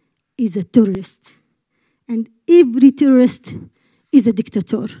is a terrorist, and every terrorist is a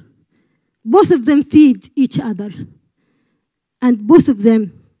dictator. both of them feed each other, and both of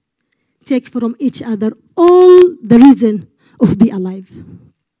them take from each other all the reason of being alive.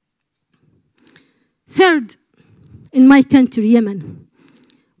 Third, in my country, Yemen,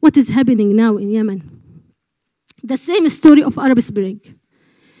 what is happening now in Yemen? The same story of Arab Spring.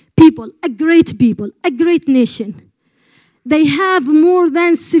 People, a great nation. They have more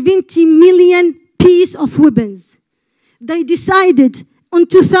than 70 million pieces of weapons. They decided in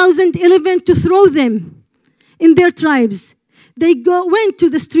 2011 to throw them in their tribes. They went to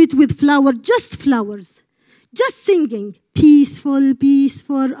the street with flowers, just singing, peaceful,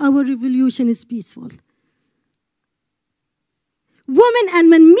 peaceful, our revolution is peaceful. Women and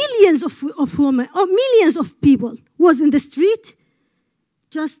men, millions of women, or millions of people was in the street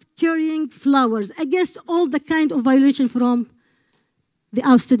just carrying flowers against all the kind of violation from the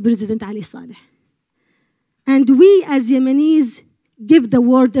ousted President Ali Saleh. And we as Yemenis give the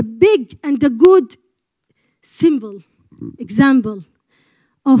world a big and a good symbol, example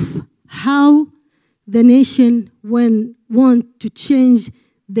of how the nation, when want to change,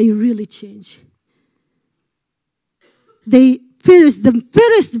 they really change. The first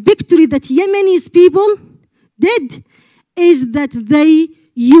victory that Yemenis people did is that they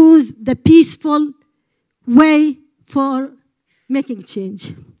used the peaceful way for making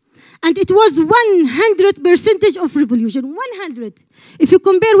change. And it was 100% of revolution, 100. If you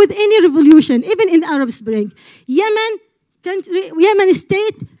compare with any revolution, even in the Arab Spring, Yemen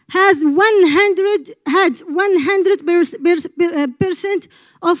state had 100%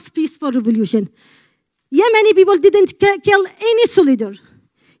 of peaceful revolution. Yemeni people didn't kill any soldier.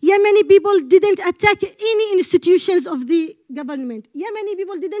 Yemeni people didn't attack any institutions of the government. Yemeni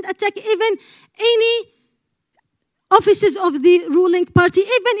people didn't attack even any offices of the ruling party.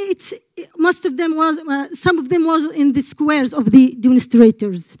 Even most of them was, some of them was in the squares of the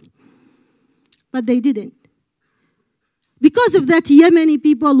demonstrators. But they didn't. Because of that, Yemeni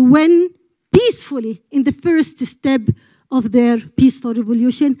people went peacefully in the first step of their peaceful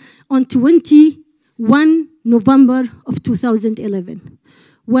revolution on 21 November of 2011,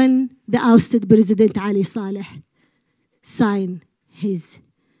 when the ousted President Ali Saleh signed his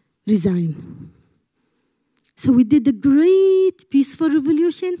resign. So we did a great peaceful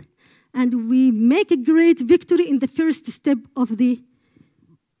revolution, and we make a great victory in the first step of the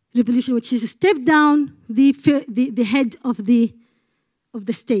revolution, which is a step down the head of the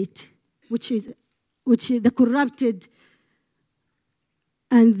state, which is the corrupted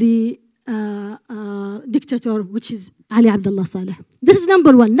and the dictator, which is Ali Abdullah Saleh. This is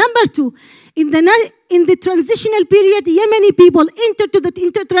number one. Number two, in the transitional period, Yemeni people entered to the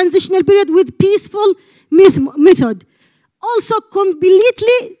transitional period with peaceful method. Also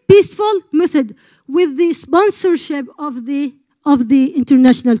completely peaceful method with the sponsorship of the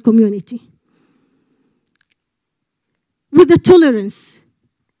international community. With the tolerance,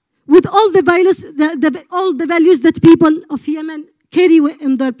 with all the values, all the values that people of Yemen carry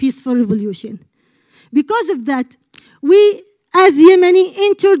in their peaceful revolution. Because of that, we as Yemeni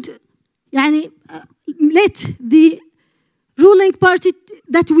entered, let the ruling party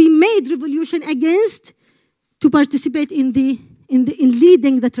that we made revolution against to participate in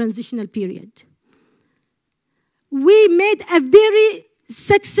leading the transitional period. We made a very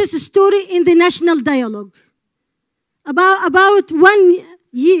success story in the national dialogue. About 1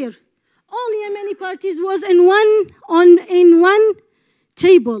 year, all Yemeni parties was in one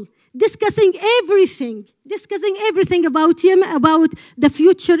table, discussing everything about Yemen, about the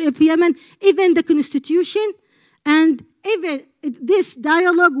future of Yemen, even the constitution, and even this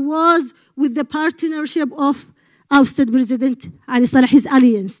dialogue was with the partnership of ousted President Ali Saleh, his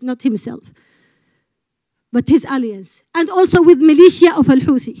alliance, not himself, but his alliance, and also with militia of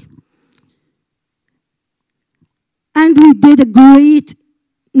Al-Houthi. And we did a great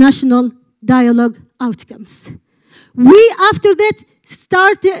national dialogue outcomes. We, after that,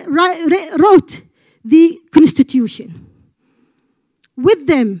 wrote the constitution with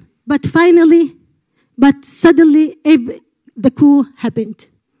them, but suddenly the coup happened.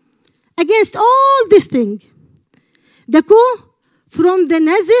 Against all this thing, the coup from the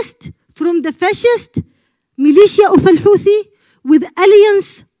Nazist, from the fascist militia of Al-Houthi, with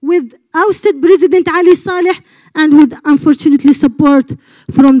alliance with ousted President Ali Saleh, and with, unfortunately, support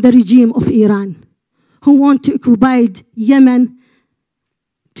from the regime of Iran, who want to occupy Yemen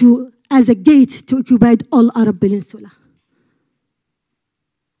as a gate to occupy all Arab Peninsula.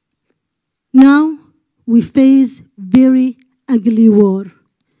 Now we face very ugly war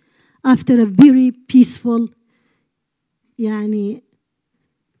after a very peaceful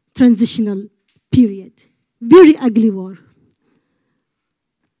transitional period. Very ugly war.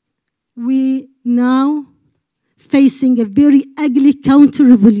 we now facing a very ugly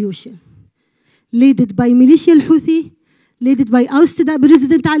counter-revolution, led by militia al-Houthi, led by ousted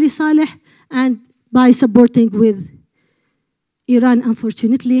President Ali Saleh, and by supporting with Iran,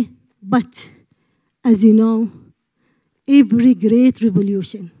 unfortunately. But as you know, every great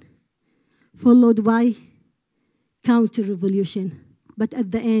revolution followed by counter-revolution. But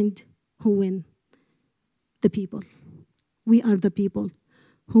at the end, who win? The people. We are the people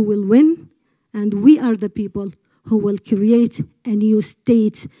who will win, and we are the people who will create a new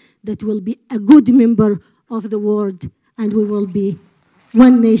state that will be a good member of the world, and we will be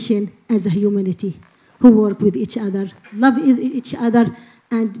one nation as a humanity who work with each other, love each other,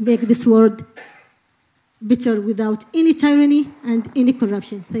 and make this world better without any tyranny and any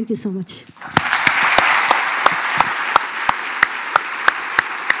corruption. Thank you so much.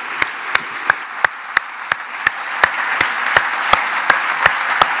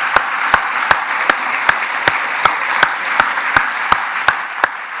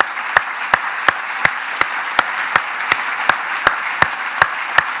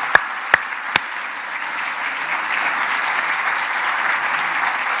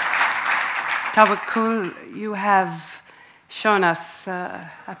 Tawakkul, you have shown us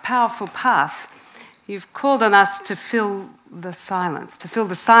a powerful path. You've called on us to fill the silence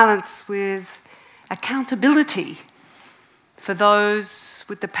with accountability for those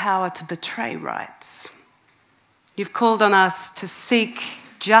with the power to betray rights. You've called on us to seek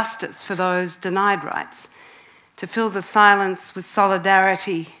justice for those denied rights, to fill the silence with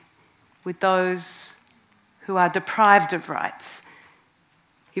solidarity with those who are deprived of rights.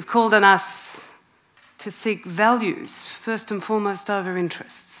 You've called on us to seek values, first and foremost, over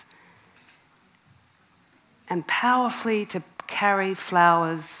interests, and powerfully to carry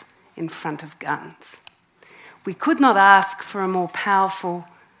flowers in front of guns. We could not ask for a more powerful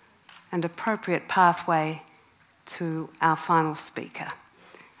and appropriate pathway to our final speaker.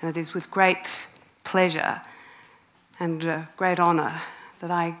 And it is with great pleasure and great honour that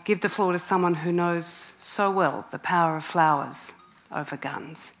I give the floor to someone who knows so well the power of flowers over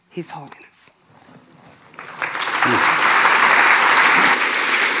guns, His Holiness.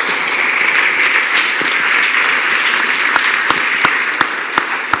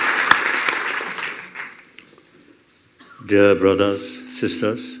 Dear brothers,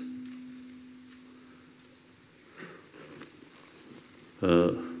 sisters,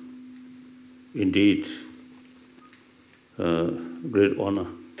 indeed, great honor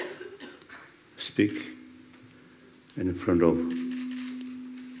to speak in front of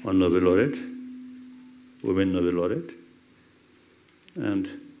one Nobel Laureate, women Nobel Laureate, and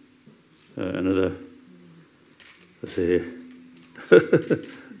another, let's say,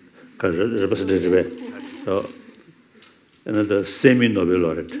 representative, so another semi-Nobel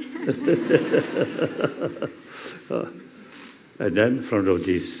Laureate. And then in front of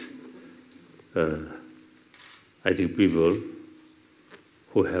these, I think people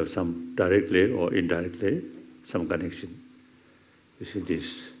who have some directly or indirectly some connection with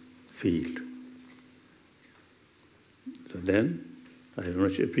this field. So then I very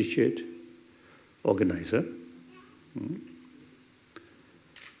much appreciate organizer,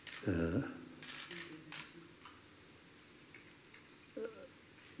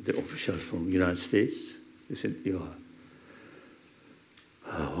 the officials from the United States. They said, you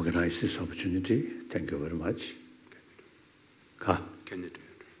organized this opportunity. Thank you very much. Canada.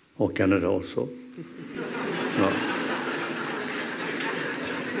 Oh, Canada also. No.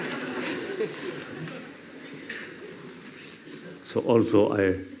 So also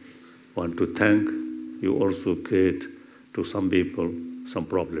I want to thank you also create to some people some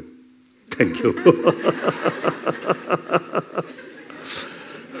problem. Thank you.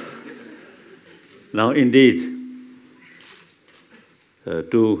 Now indeed,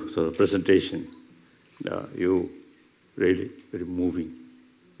 to the presentation, you really very moving,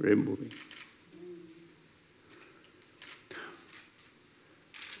 very moving.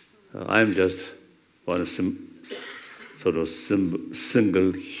 I'm just one sort of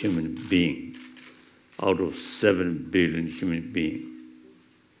single human being out of 7 billion human beings.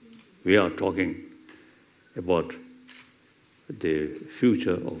 We are talking about the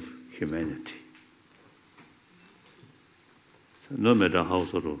future of humanity. So no matter how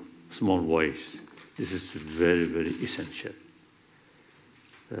sort of small voice, this is very, very essential.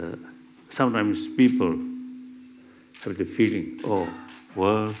 Sometimes people have the feeling, oh,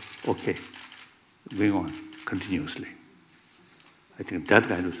 well, okay, going on continuously. I think that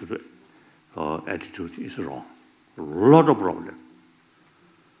kind of sort of attitude is wrong. A lot of problem.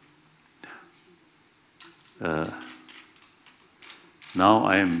 Now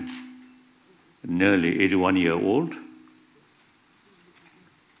I am nearly 81-year-old.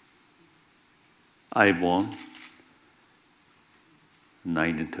 I born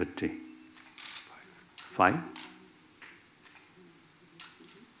 1935.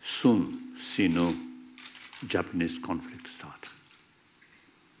 Soon, Sino-Japanese conflict started.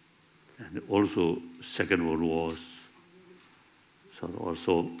 And also Second World War. So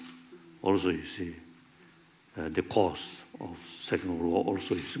also you see, the cause of Second World War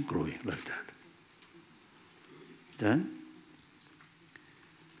also is growing like that. Then,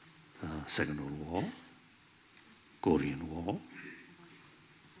 Second World War, Korean War,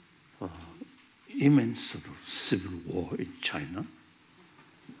 immense sort of civil war in China,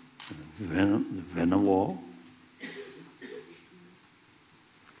 the Vietnam War.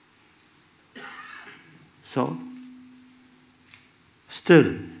 So,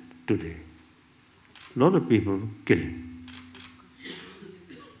 still today, a lot of people killing.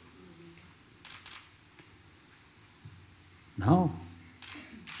 Now,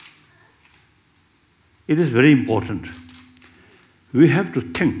 it is very important. We have to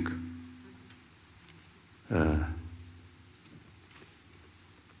think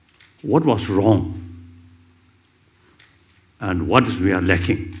what was wrong and what is we are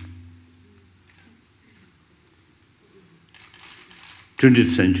lacking.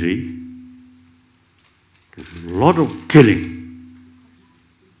 20th century, there's a lot of killing.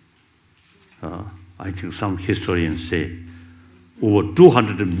 I think some historians say over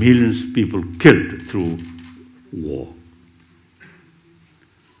 200 million people killed through war.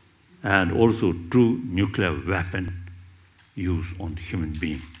 And also through nuclear weapon use on human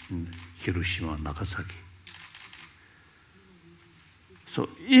being in Hiroshima and Nagasaki. So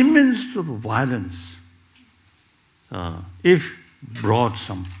immense sort of violence, if brought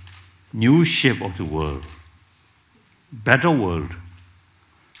some new shape of the world, better world,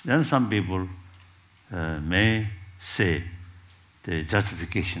 then some people may say the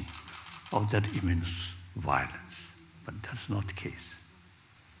justification of that immense violence. But that's not the case.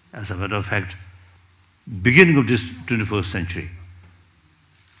 As a matter of fact, beginning of this 21st century,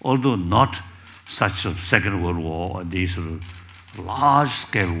 although not such a Second World War or these sort of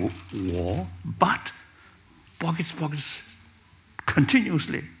large-scale war, but pockets,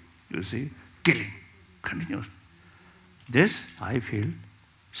 continuously, you see, killing, continuously. This, I feel,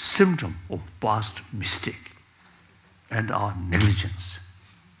 symptom of past mistake and our negligence.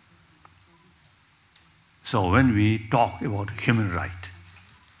 So when we talk about human right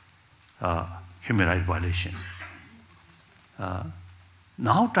violation,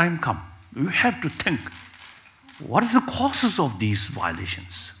 now time come, we have to think, what is the causes of these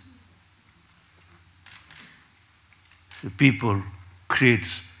violations? The people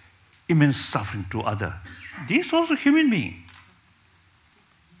creates immense suffering to others. These also human beings.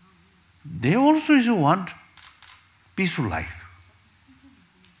 They also want peaceful life.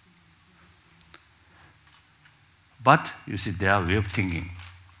 But you see, their way of thinking,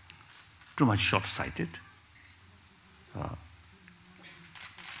 too much short-sighted,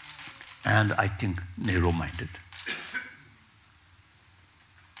 and I think narrow-minded.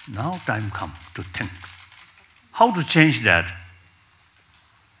 Now time come to think how to change that.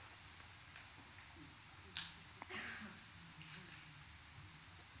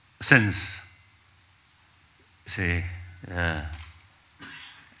 Since, say, I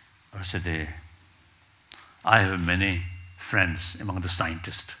have many friends among the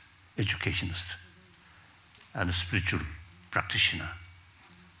scientists, educationists, and spiritual practitioners,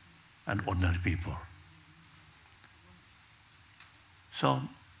 and ordinary people. So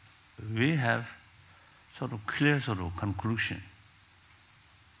we have sort of clear sort of conclusion.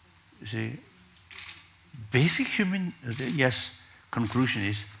 You see, basic human, yes, conclusion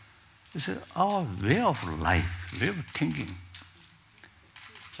is our way of life, way of thinking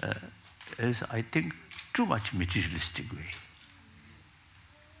is, I think, too much materialistic way.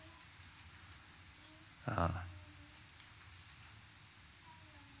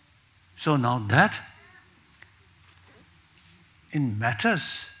 So now that in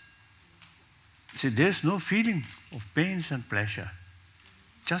matters, see, there's no feeling of pains and pleasure.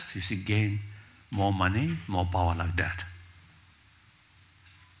 Just, you see, gain more money, more power like that.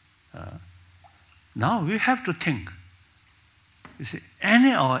 Now we have to think, you see,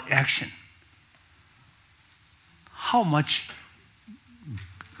 any our action, how much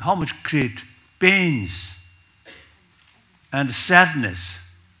create pains and sadness,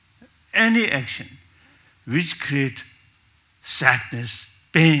 any action which create sadness,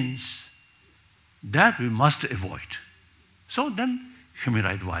 pains, that we must avoid. So then human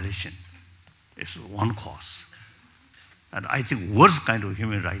right violation is one cause. And I think worst kind of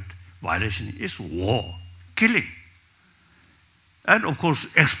human right violation is war, killing, and of course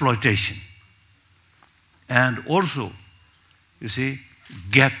exploitation, and also, you see,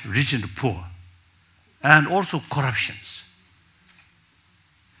 gap rich and poor, and also corruptions.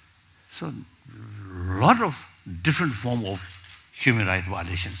 So a lot of different form of human rights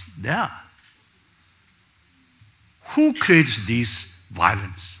violations there. Who creates these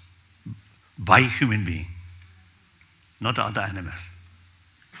violence? By human being, not other animals.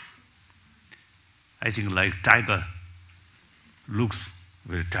 I think like tiger looks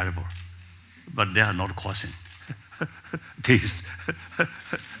very terrible, but they are not causing this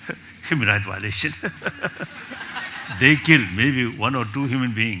human rights violation. They kill maybe 1 or 2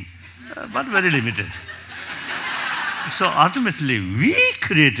 human beings, but very limited. So ultimately, we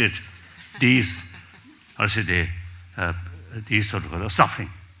created these, these sort of suffering,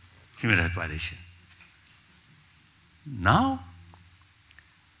 human rights violation. Now,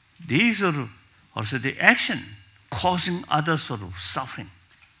 these are also the action causing other sort of suffering,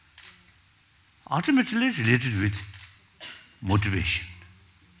 ultimately related with motivation.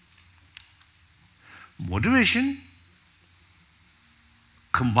 Motivation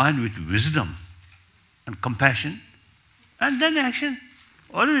combined with wisdom and compassion, and then action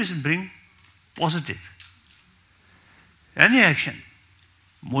always bring positive. Any action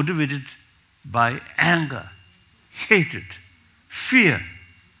motivated by anger, hatred, fear,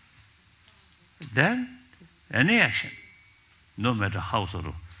 then any action, no matter how sort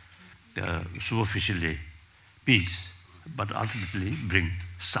of superficially peace, but ultimately bring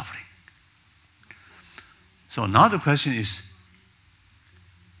suffering. So now the question is,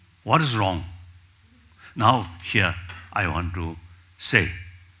 what is wrong? Now here I want to say,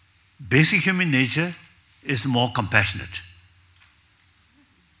 basic human nature is more compassionate,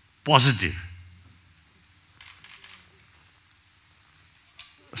 positive.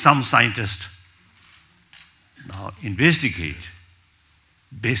 Some scientists now investigate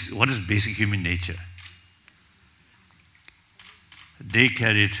what is basic human nature. They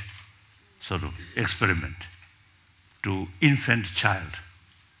carried sort of experiment to infant child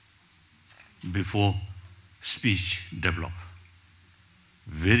before speech develop,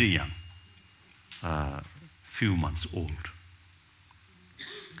 very young, few months old.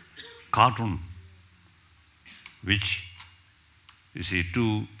 Cartoon, which you see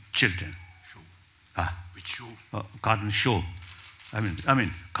 2 children. Which show? Cartoon show. I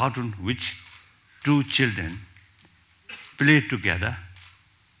mean, cartoon which 2 children play together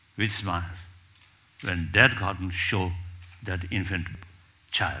with smile. When that cartoon show that infant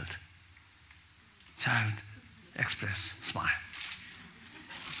child express smile.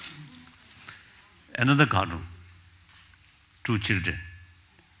 Another cartoon, 2 children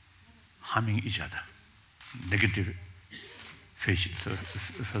harming each other, negative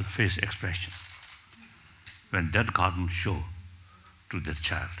face expression. When that cartoon show to the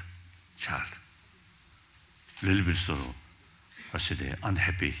child, little bit sort of,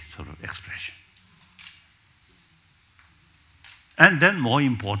 unhappy sort of expression. And then more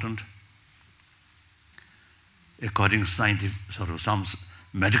important, according to scientific, some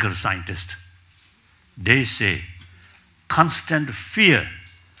medical scientists, they say constant fear,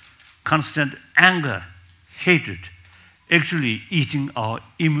 constant anger, hatred, actually eating our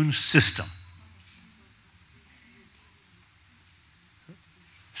immune system.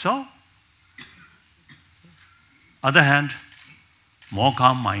 So, other hand, more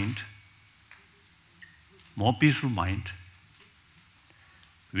calm mind, more peaceful mind,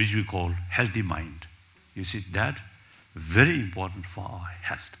 which we call healthy mind. You see, that very important for our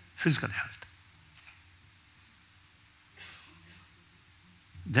health, physical health.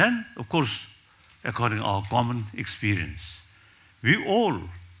 Then, of course, according to our common experience, we all,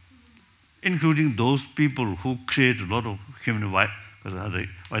 including those people who create a lot of human rights,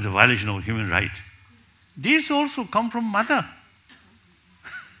 by the violation of human rights, these also come from mother,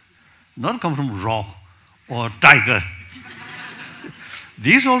 not come from raw or tiger.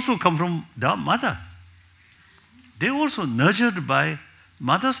 These also come from their mother. They also nurtured by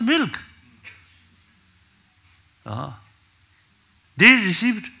mother's milk. They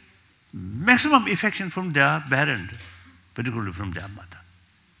received maximum affection from their parent, particularly from their mother.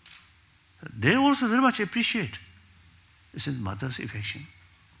 They also very much appreciate this is mother's affection.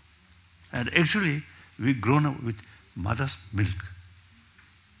 And actually, we grown up with mother's milk.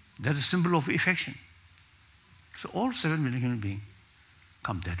 That is a symbol of affection. So all 7 million human beings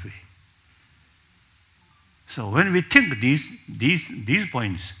come that way. So when we think these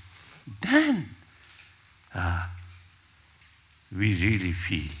points, then we really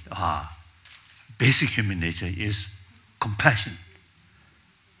feel basic human nature is compassion,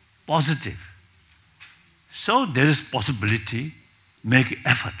 positive. So there is possibility, make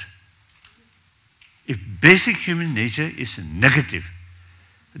effort. If basic human nature is negative,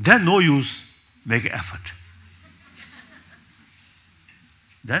 then no use, make effort.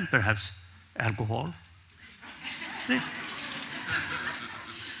 Then perhaps alcohol, sleep.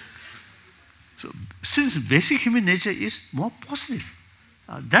 So since basic human nature is more positive,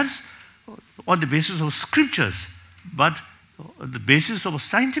 that's on the basis of scriptures, but on the basis of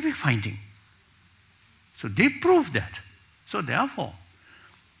scientific finding. So they prove that. So therefore,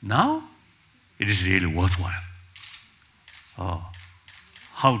 now it is really worthwhile.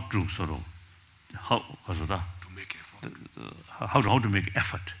 How to sort of, how to make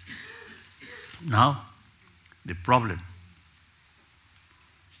effort. Now, the problem,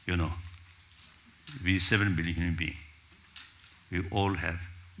 we 7 billion human beings, we all have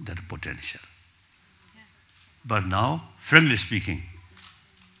that potential. Yeah. But now, frankly speaking,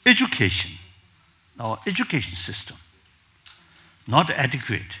 education, our education system, not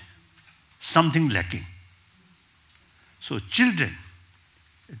adequate, something lacking. So children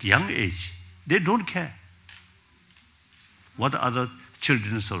at young age, they don't care what other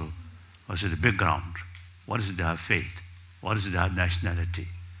children sort of, what's the background, what is their faith, what is their nationality,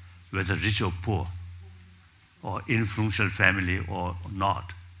 whether rich or poor, or influential family or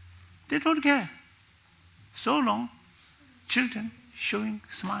not. They don't care. So long, children showing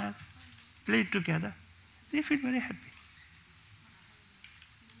smile, play together, they feel very happy.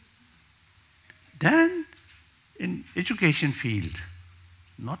 Then, in education field,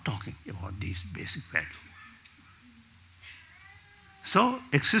 not talking about these basic values. So,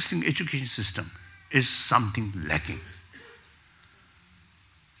 existing education system is something lacking.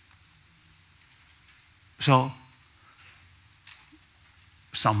 So,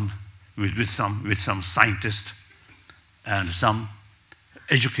 with some scientists and some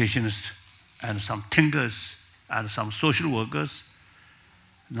educationists and some thinkers and some social workers,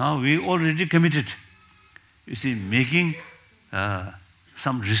 now we already committed, you see, making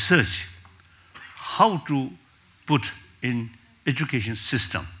some research how to put in education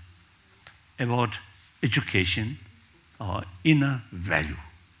system about education or inner value.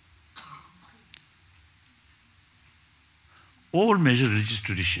 All major religious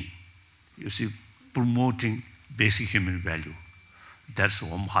tradition, you see, promoting basic human value. That's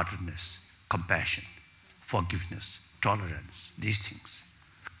warm-heartedness, compassion, forgiveness, tolerance, these things.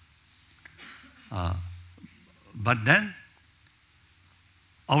 But then,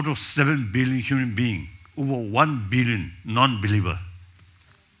 out of 7 billion human beings, over 1 billion non-believer.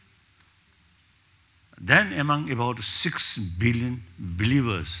 Then among about 6 billion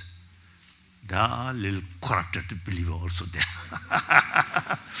believers, there are little corrupted believers also there.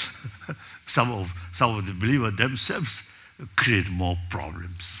 Some of the believers themselves create more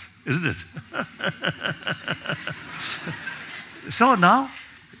problems, isn't it? So now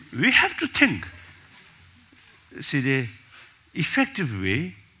we have to think, see, the effective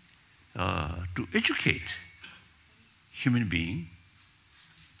way to educate human being,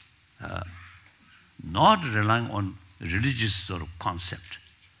 not relying on religious sort of concept,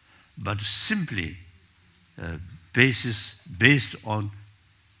 but simply based on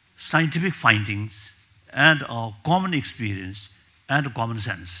scientific findings and our common experience and common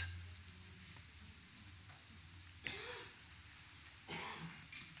sense.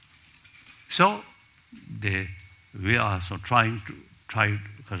 So we are so trying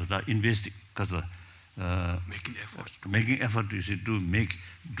because of the making effort, you see, to make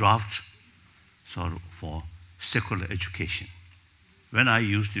draft sort of for secular education. When I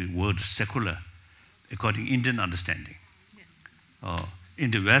use the word secular, according to Indian understanding,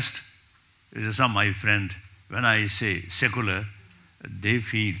 in the West, some my friend, when I say secular, they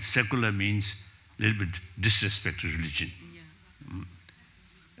feel secular means a little bit disrespect to religion. Yeah.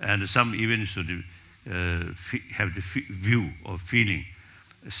 And some even sort of have the view or feeling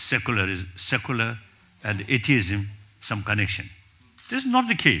secular and atheism, some connection. This is not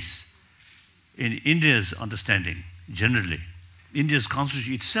the case. In India's understanding, generally, India's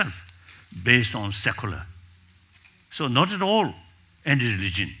constitution itself based on secular. So not at all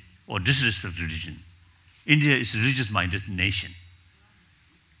anti-religion or disrespect religion. India is a religious-minded nation.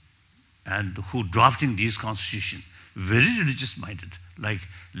 And who drafting these constitutions, very religious-minded, like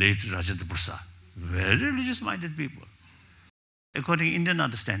late Rajendra Prasad, very religious-minded people, according to Indian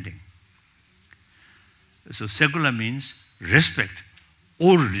understanding. So secular means respect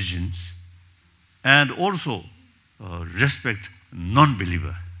all religions and also respect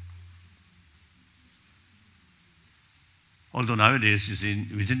non-believer. Although nowadays, you see,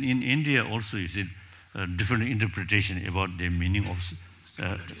 in India also, you see, different interpretation about the meaning of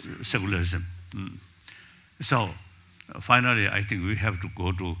secularism. So finally, I think we have to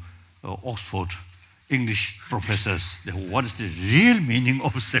go to Oxford English professors. What is the real meaning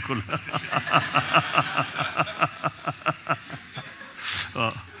of secular?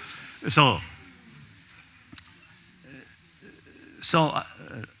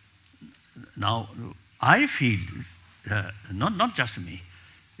 Now I feel, not just me,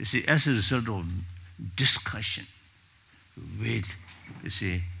 you see, as a result of discussion with, you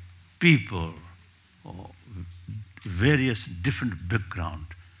see, people of various different background,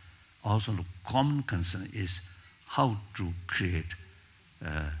 also the common concern is how to create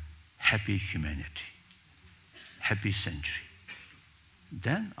happy humanity, happy century.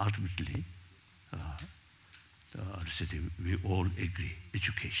 Then ultimately, we all agree,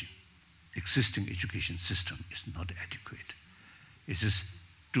 education, existing education system is not adequate. It is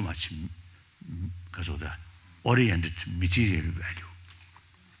too much because of the oriented material value.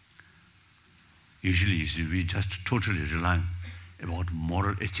 Usually, you see, we just totally rely about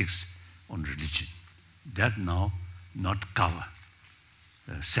moral ethics on religion. That now not cover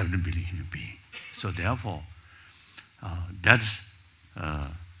 7 billion human beings. So therefore, that's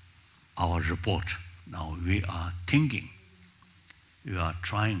our report. Now we are thinking, we are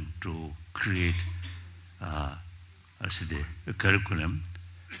trying to create a curriculum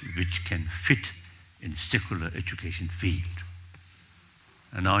which can fit in secular education field.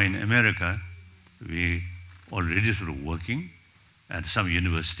 And now in America, we already sort of working at some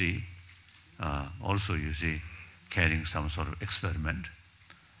university, also you see, carrying some sort of experiment.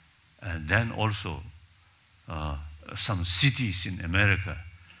 And then also some cities in America,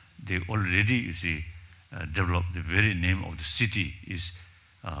 they already, you see, developed the very name of the city is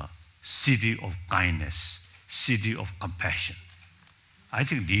City of Kindness, City of Compassion. I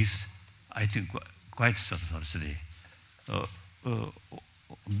think these, quite sort of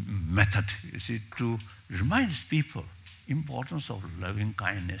method, you see, to remind people importance of loving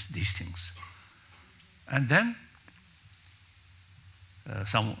kindness, these things. And then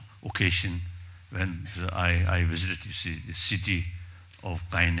some occasion when I visited, you see, the City of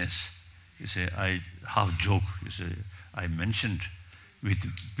Kindness, you say, I half joke, you say, I mentioned with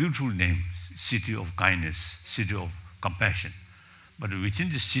beautiful name, City of Kindness, City of Compassion. But within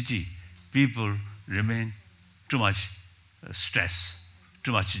the city, people remain too much stress,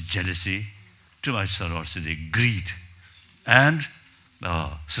 too much jealousy, too much sort of greed, and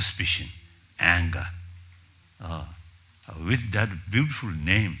suspicion, anger. With that beautiful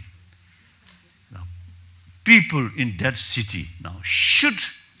name, now, people in that city now should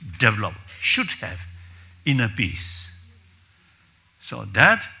develop, should have inner peace. So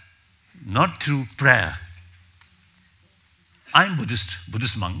that, not through prayer. I'm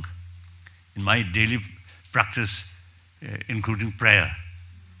Buddhist monk. In my daily practice, including prayer.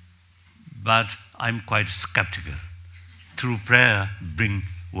 But I'm quite skeptical. Through prayer, bring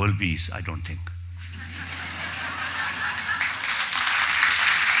world peace, I don't think.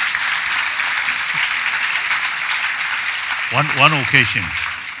 One occasion,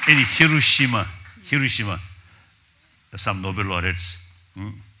 in Hiroshima, some Nobel Laureates,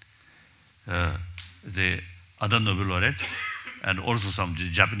 the other Nobel Laureate, and also some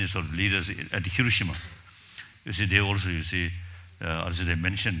Japanese sort of leaders at Hiroshima. You see, they also, you see, also they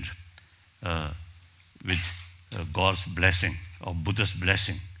mentioned with God's blessing or Buddha's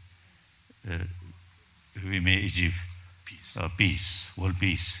blessing, we may achieve peace, world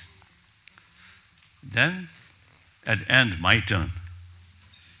peace. Then, at the end, my turn.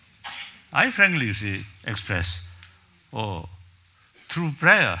 I frankly, you see, express, through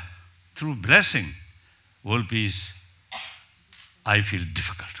prayer, through blessing, world peace, I feel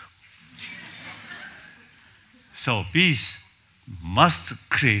difficult. So peace must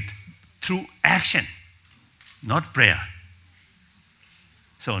create through action, not prayer.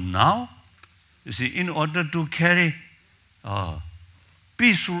 So now, you see, in order to carry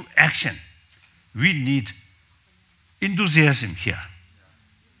peaceful action, we need enthusiasm here.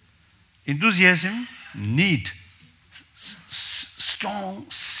 Enthusiasm need strong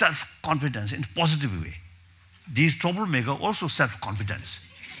self-confidence in a positive way. These troublemakers also self-confidence,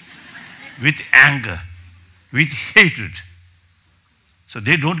 with anger, with hatred. So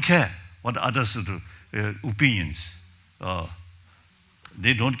they don't care what others do, opinions.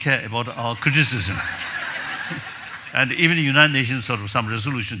 They don't care about our criticism. And even the United Nations sort of some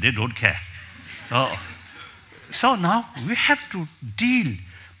resolution, they don't care. So now we have to deal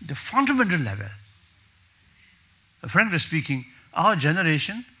the fundamental level. Frankly speaking, our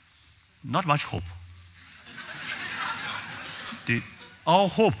generation, not much hope. Our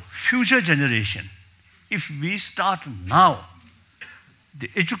hope, future generation, if we start now, the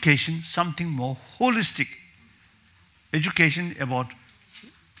education, something more holistic. Education about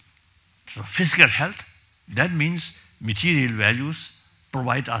physical health, that means material values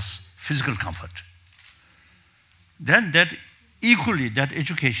provide us physical comfort. Then that equally, that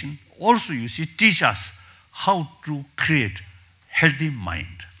education also, you see, teach us how to create healthy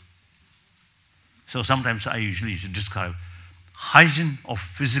mind. So sometimes I usually describe hygiene of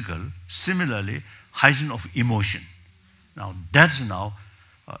physical, similarly, hygiene of emotion. Now that's now,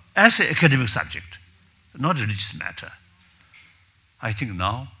 as an academic subject, not a religious matter. I think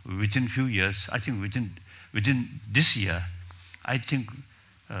now, within few years, I think within this year, I think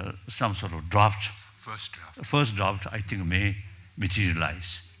some sort of first draft, I think may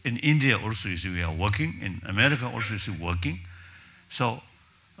materialize. In India also, you see, we are working. In America also, you see, working. So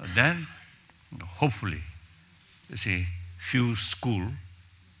then, hopefully, you see, few school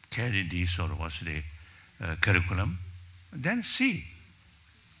carry this sort of what's the curriculum, then see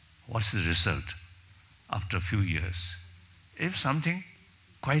what's the result after a few years. If something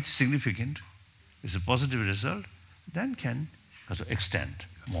quite significant is a positive result, then can also extend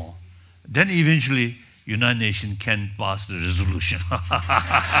more. Then eventually, United Nations can pass the resolution.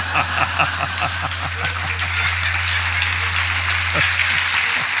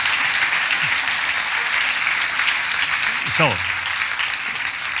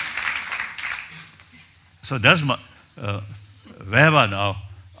 So that's my, wherever now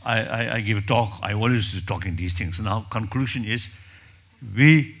I give a talk, I always talking these things. Now conclusion is,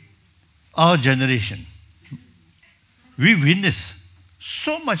 our generation, we witness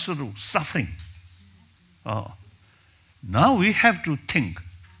so much sort of suffering. Now we have to think,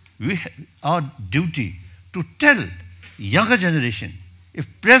 our duty to tell younger generation, if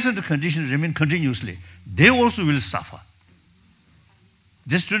present conditions remain continuously, they also will suffer.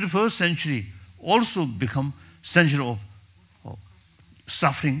 This 21st century also become century of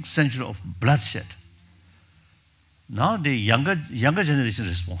suffering, century of bloodshed. Now the younger generation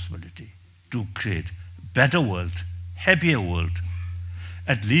responsibility to create better world, happier world.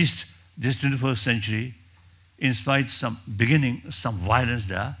 At least this 21st century, in spite some beginning, some violence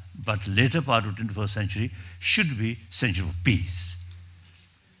there, but later part of 21st century should be century of peace.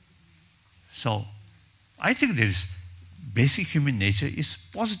 So I think there is basic human nature is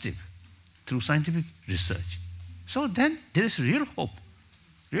positive through scientific research. So then there is real hope,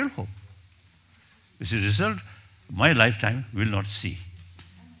 real hope. This is a result my lifetime will not see.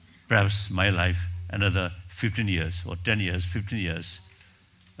 Perhaps my life, another 15 years or 10 years, 15 years,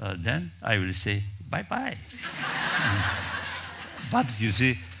 then I will say bye-bye. But you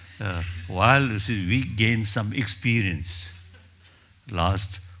see, while you see, we gain some experience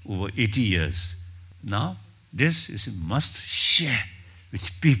last over 80 years, now this is a must share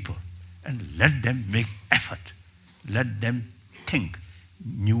with people and let them make effort. Let them think,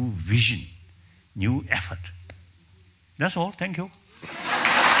 new vision, new effort. That's all. Thank you.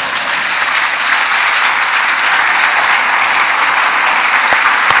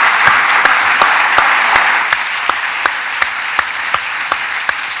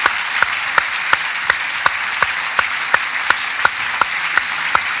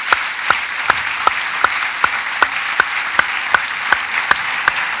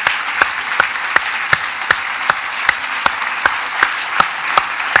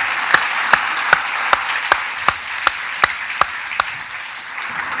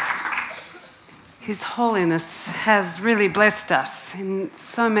 His Holiness has really blessed us in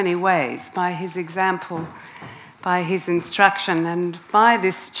so many ways by his example, by his instruction, and by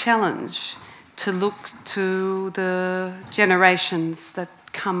this challenge to look to the generations that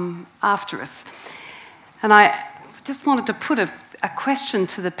come after us. And I just wanted to put a question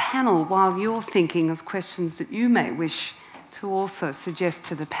to the panel while you're thinking of questions that you may wish to also suggest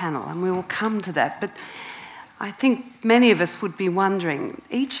to the panel, and we will come to that. But I think many of us would be wondering,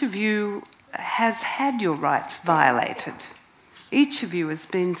 each of you has had your rights violated. Each of you has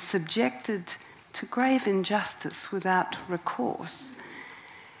been subjected to grave injustice without recourse,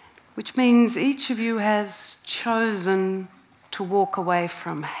 which means each of you has chosen to walk away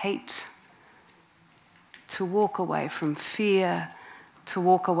from hate, to walk away from fear, to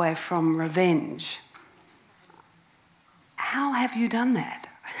walk away from revenge. How have you done that?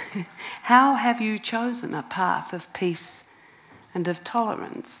 How have you chosen a path of peace and of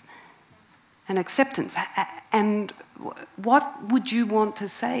tolerance and acceptance? And what would you want to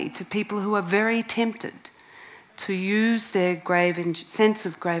say to people who are very tempted to use their sense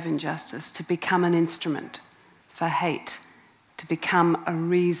of grave injustice to become an instrument for hate, to become a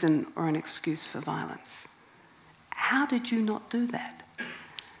reason or an excuse for violence? How did you not do that?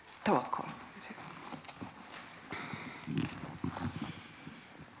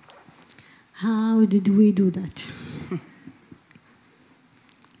 How did we do that?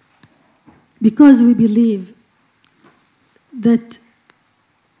 Because we believe that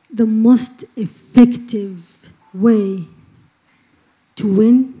the most effective way to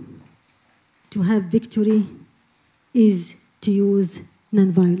win, to have victory, is to use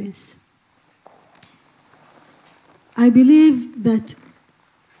nonviolence. I believe that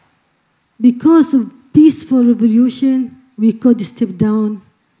because of peaceful revolution, we could step down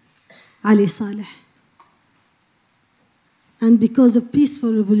Ali Saleh. And because of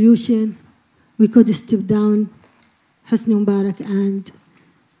peaceful revolution, we could step down Hosni Mubarak and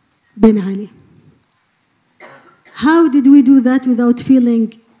Ben Ali. How did we do that without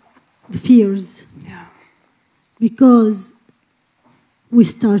feeling the fears? Yeah. Because we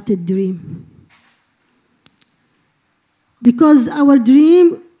started dream. Because our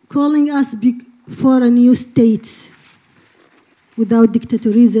dream calling us for a new state without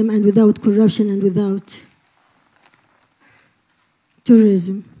dictatorism and without corruption and without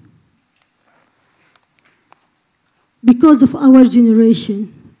terrorism. Because of our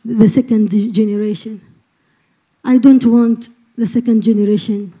generation, the second generation, I don't want the second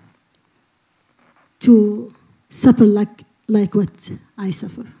generation to suffer like what I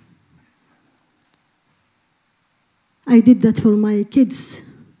suffer. I did that for my kids,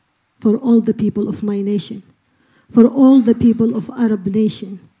 for all the people of my nation, for all the people of Arab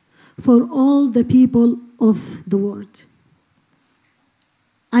nation, for all the people of the world.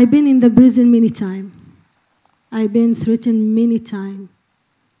 I've been in the prison many times. I've been threatened many times.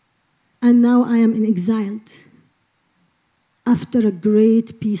 And now I am in exile after a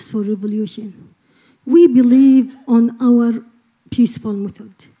great peaceful revolution. We believe on our peaceful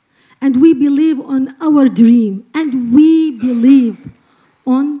method. And we believe on our dream. And we believe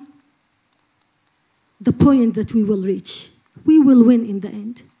on the point that we will reach. We will win in the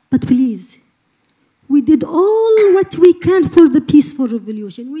end. But please, we did all what we can for the peaceful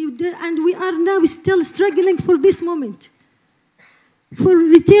revolution. We did, and we are now still struggling for this moment, for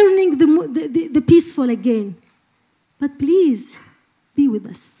returning the peaceful again. But please, be with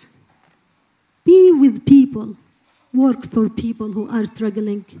us. Be with people. Work for people who are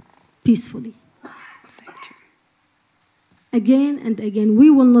struggling peacefully. Thank you. Again and again,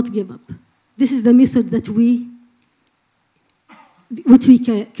 we will not give up. This is the method that which we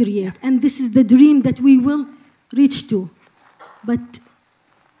create. And this is the dream that we will reach to. But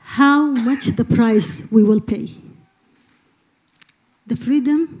how much the price we will pay? The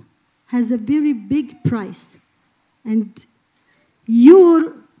freedom has a very big price. And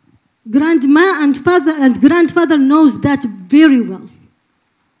your grandma and father and grandfather knows that very well.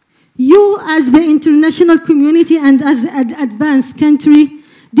 You, as the international community and as an advanced country,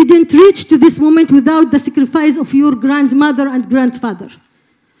 didn't reach to this moment without the sacrifice of your grandmother and grandfather.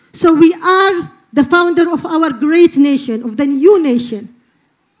 So we are the founder of our great nation, of the new nation.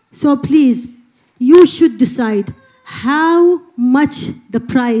 So please, you should decide how much the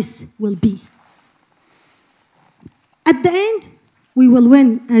price will be. At the end, we will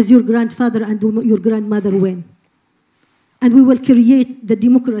win as your grandfather and your grandmother win. And we will create the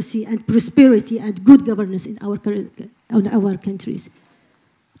democracy and prosperity and good governance in our countries.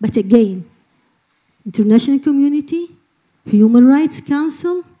 But again, international community, Human Rights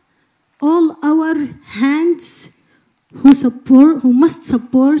Council, all our hands who must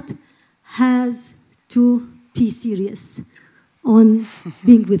support has to be serious on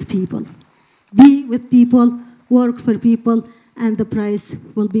being with people. Be with people, work for people, and the price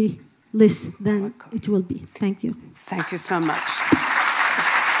will be less than it will be. Thank you. Thank you so much.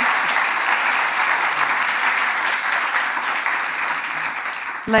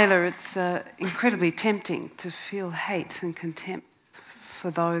 Layla, it's incredibly tempting to feel hate and contempt for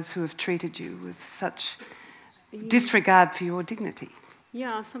those who have treated you with such disregard for your dignity.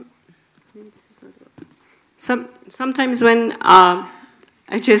 Yeah, sometimes when I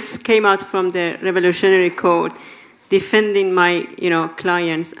just came out from the Revolutionary Court defending my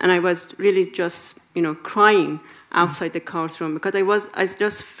clients, and I was really just crying outside the courtroom because I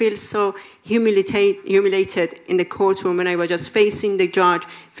just feel so humiliated in the courtroom, and I was just facing the judge,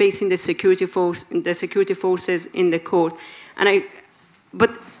 facing the security forces in the court,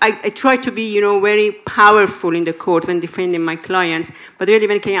 but I tried to be very powerful in the court when defending my clients, but really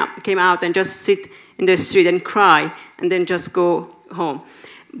when I came out and just sit in the street and cry and then just go home.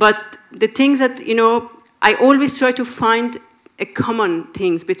 But the things that I always try to find a common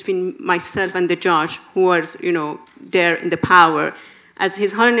things between myself and the judge who was, there in the power. As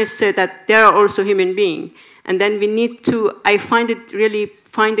His Holiness said that they are also human beings. And then we need to, I find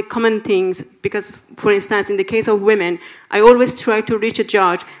the common things, because, for instance, in the case of women, I always try to reach a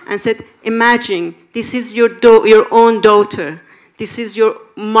judge and said, imagine, this is your own daughter. This is your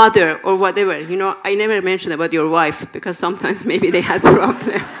mother or whatever. You know, I never mentioned about your wife because sometimes maybe they had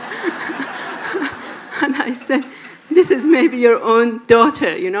problem. And I said, this is maybe your own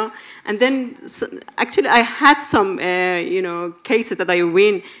daughter, you know. And then, actually, I had some, cases that I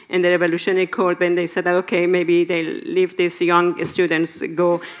win in the Revolutionary Court when they said, okay, maybe they leave these young students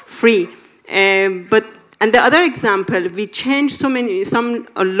go free. And the other example, we changed some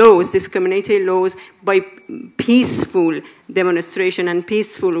laws, discriminatory laws, by peaceful demonstration and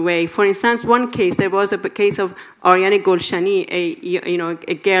peaceful way. For instance, one case, there was a case of Ariane Golshani,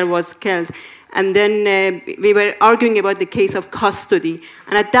 a girl was killed. And then we were arguing about the case of custody.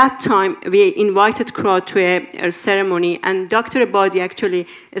 And at that time, we invited crowd to a ceremony. And Dr. Abadi actually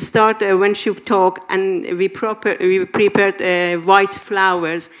started when she talked, and we prepared white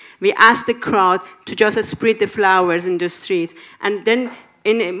flowers. We asked the crowd to just spread the flowers in the street. And then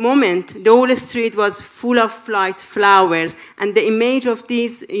in a moment, the whole street was full of white flowers, and the image of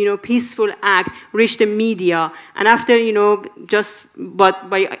this, peaceful act reached the media. And after, but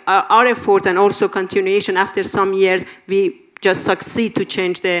by our effort and also continuation, after some years, we just succeed to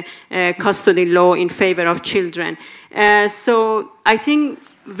change the custody law in favor of children. So I think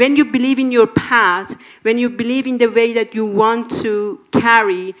when you believe in your path, when you believe in the way that you want to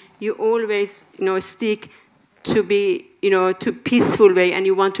carry, you always, stick to be, to peaceful way, and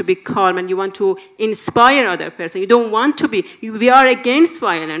you want to be calm, and you want to inspire other person. You don't want to be, we are against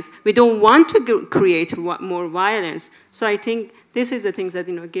violence. We don't want to create more violence. So I think this is the things that,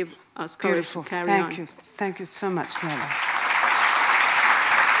 give us courage to carry on. Thank you. Thank you so much, Leila.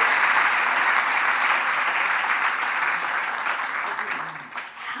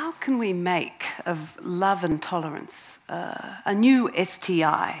 How can we make of love and tolerance a new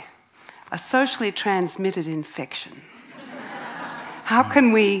STI? A socially transmitted infection. How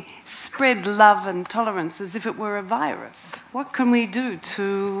can we spread love and tolerance as if it were a virus? What can we do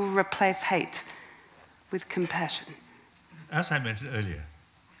to replace hate with compassion? As I mentioned earlier,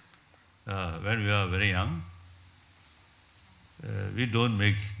 when we are very young, we don't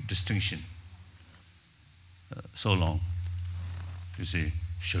make distinction so long, you see,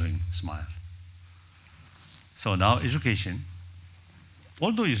 showing smile. So now education,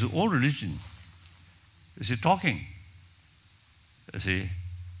 although it's all religion, you see, talking, you see,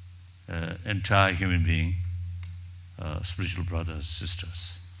 entire human being, spiritual brothers,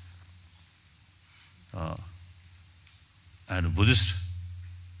 sisters. And Buddhist,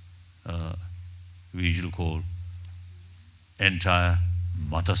 we usually call entire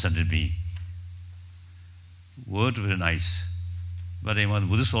mother-centered being. Word very nice, but among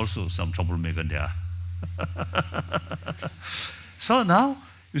Buddhists also some troublemaker there. So now,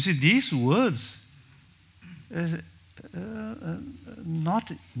 you see, these words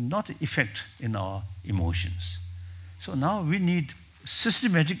not effect in our emotions. So now we need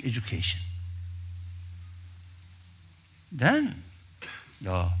systematic education. Then,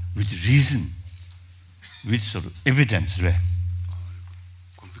 with reason, with sort of evidence,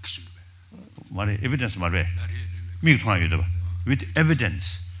 conviction, evidence, with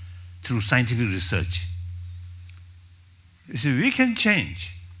evidence through scientific research. You see, we can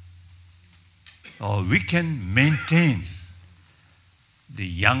change, or we can maintain the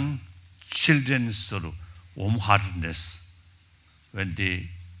young children's sort of warm-heartedness when they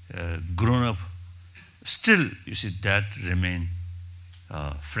grown up. Still, you see, that remain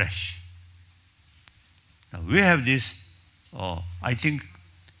fresh. Now we have this. I think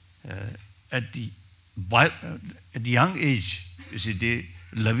at the young age, you see, the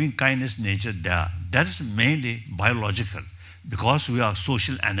loving kindness nature there. That is mainly biological, because we are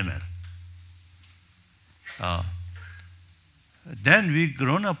social animal. Then we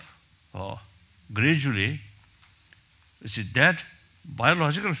grown up gradually. You see, that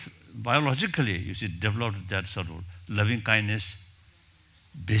biologically, you see, developed that sort of loving kindness,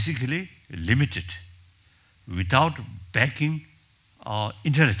 basically limited, without backing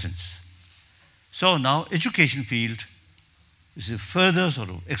intelligence. So now education field is a further sort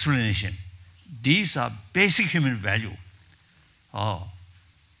of explanation. These are basic human value.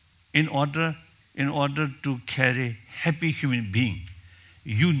 In order to carry happy human being,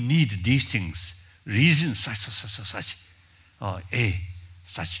 you need these things. Reason such. A,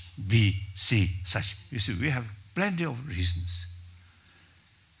 such, B, C, such. You see, we have plenty of reasons.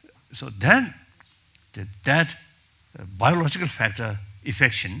 So then, that biological factor,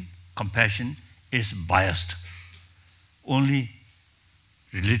 affection, compassion, is biased, only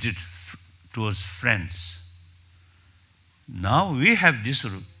related towards friends, Now we have this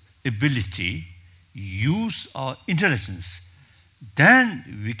sort of ability, use our intelligence, then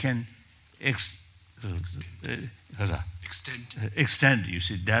we can extend, you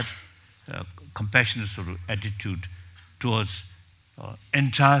see, that compassionate sort of attitude towards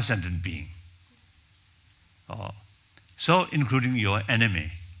entire sentient being. So including your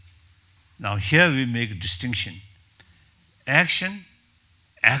enemy. Now here we make a distinction. Action,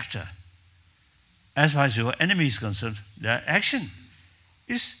 actor. As far as your enemy is concerned, their action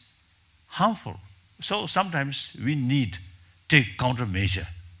is harmful. So sometimes we need take countermeasure.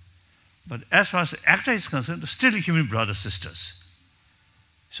 But as far as the actor is concerned, still human brothers, sisters.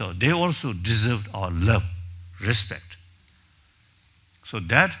 So they also deserve our love, respect. So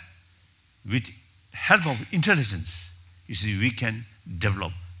that with help of intelligence, you see, we can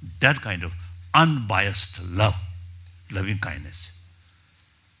develop that kind of unbiased love, loving kindness.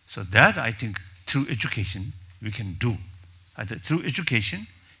 So that, I think, through education, we can do. Through education,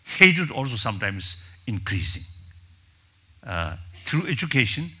 hatred also sometimes increasing. Through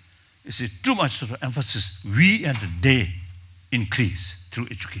education, you see, too much sort of emphasis, we and they increase through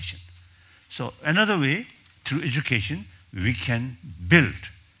education. So another way, through education, we can build,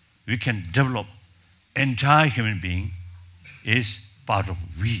 we can develop entire human being is part of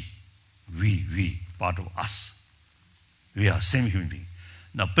we, part of us. We are same human being.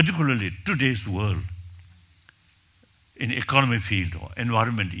 Now, particularly today's world, in economy field or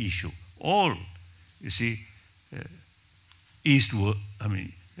environment issue, all, you see, East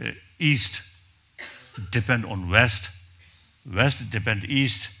depend on West, West depend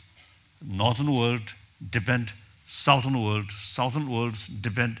East, Northern world depend Southern world, Southern worlds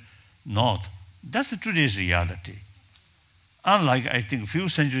depend North. That's today's reality. Unlike, I think, a few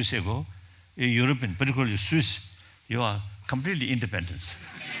centuries ago, in European, particularly Swiss, you are completely independent.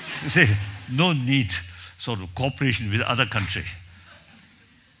 You say, no need sort of cooperation with other country.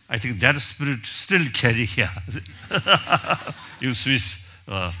 I think that spirit still carry here. You Swiss,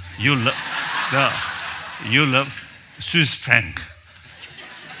 you love Swiss franc.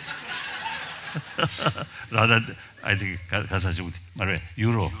 Rather, I think,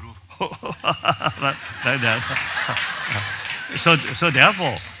 Euro. Like that. So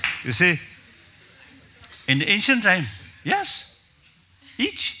therefore, you see, in the ancient time, yes,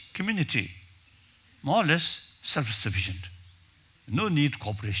 each community more or less self-sufficient. No need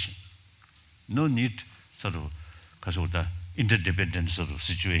cooperation. No need sort of because of the interdependent sort of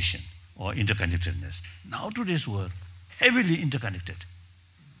situation or interconnectedness. Now today's world, heavily interconnected.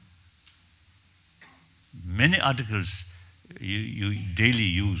 Many articles you daily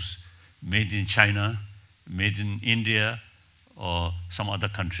use, made in China, made in India, or some other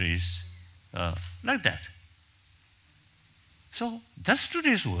countries, like that. So that's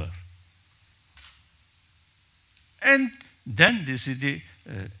today's world. And then this is the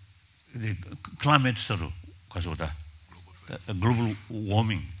climate sort of, because of the global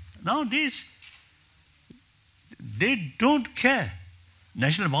warming. Now they don't care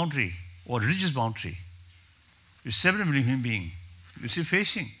national boundary or religious boundary. With 7 million human beings, you see,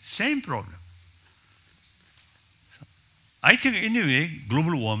 facing same problem. So I think anyway,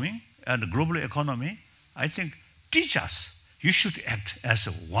 global warming and global economy, I think, teach us you should act as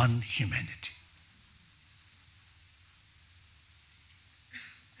one humanity.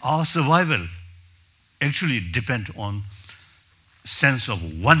 Our survival actually depends on sense of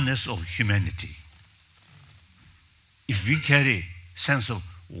oneness of humanity. If we carry sense of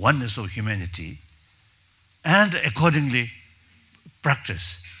oneness of humanity and accordingly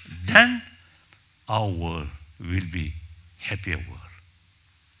practice, then our world will be happier world.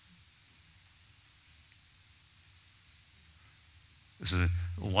 So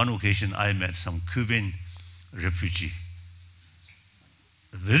one occasion I met some Cuban refugee,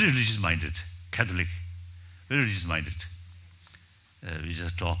 very religious-minded, Catholic, very religious-minded. We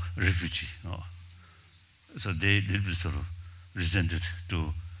just talk refugee. No? So they little bit sort of resented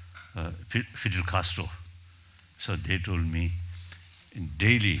to Fidel Castro. So they told me,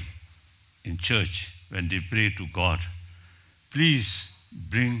 daily in church, when they pray to God, please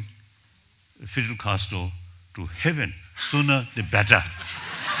bring Fidel Castro to heaven, sooner the better.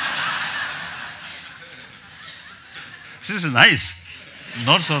 This is nice,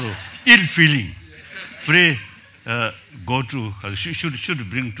 not sort of ill feeling. Pray, go to, should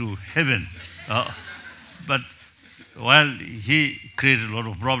bring to heaven. But while he created a lot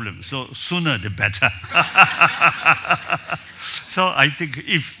of problems, so sooner the better. So I think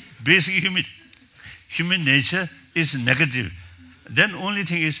if basic human nature is negative, then only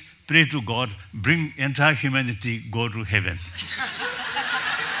thing is pray to God, bring entire humanity, go to heaven.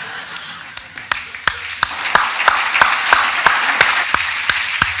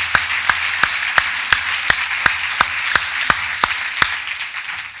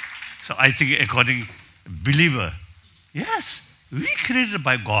 So I think according believer, yes, we created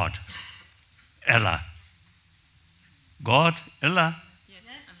by God, Allah. God, Allah, yes.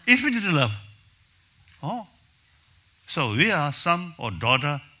 Infinite love. Oh. So we are son or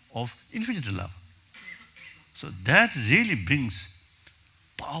daughter of infinite love. Yes. So that really brings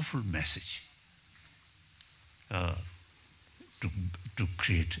powerful message to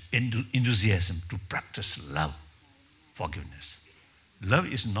create enthusiasm, to practice love, forgiveness. Love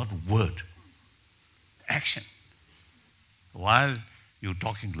is not word, action. While you're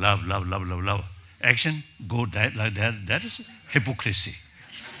talking love, love, love, love, love, action, go like that, that is hypocrisy.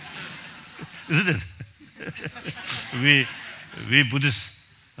 Isn't it? we Buddhists,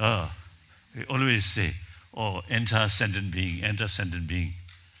 we always say, oh, enter sentient being, enter sentient being.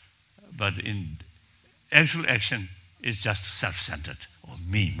 But in actual action, it's just self-centered, or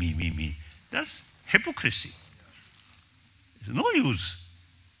me, me, me, me. That's hypocrisy. It's no use.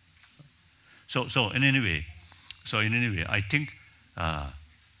 So in any way, I think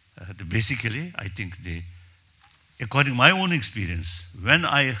basically, I think according to my own experience, when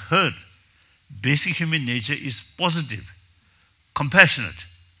I heard basic human nature is positive, compassionate,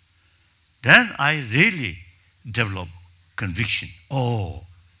 then I really developed conviction.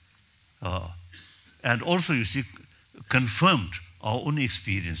 And also, you see, confirmed our own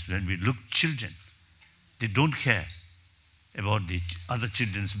experience when we look children. They don't care about the other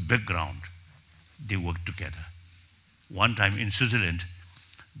children's background. They work together. One time in Switzerland,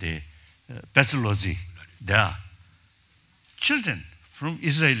 the pathology, there are children from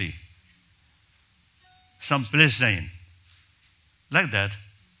Israeli, some Palestine, like that,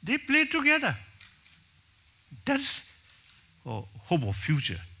 they play together. That's hope of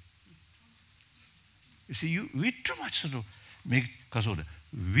future. You see, we too much sort of make kasoda.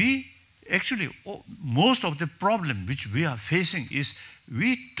 We actually, most of the problem which we are facing is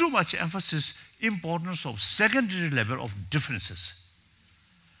we too much emphasis importance of secondary level of differences.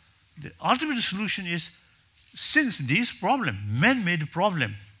 The ultimate solution is, since these problem, man-made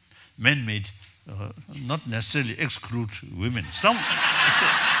problem, man-made, not necessarily exclude women. Some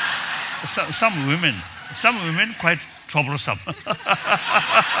women quite troublesome.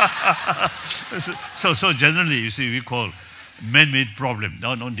 so generally, you see, we call man-made problem.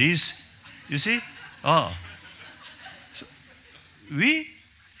 Now, on these, you see, so we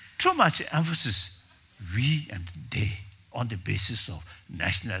too much emphasis we and they on the basis of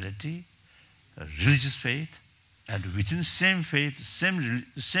nationality, religious faith, and within same faith,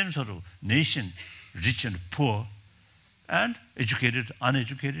 same sort of nation, rich and poor, and educated,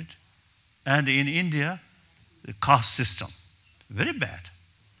 uneducated. And in India, the caste system, very bad.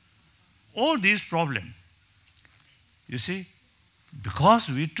 All these problems, you see, because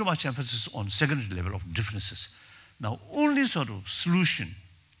we too much emphasis on secondary level of differences. Now, only sort of solution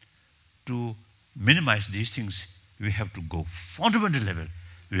to minimize these things, we have to go fundamental level.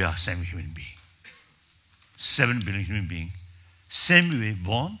 We are same human being. 7 billion human beings, same way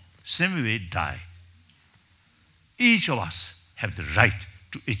born, same way die. Each of us have the right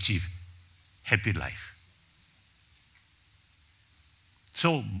to achieve happy life.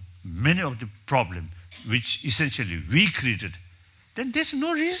 So many of the problems which essentially we created, then there's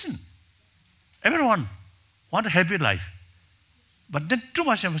no reason. Everyone want a happy life. But then too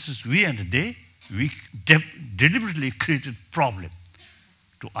much emphasis we and they, we deliberately created problem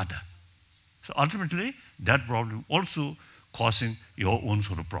to other. So ultimately, that problem also causing your own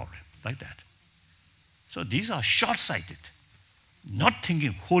sort of problem, like that. So these are short-sighted, not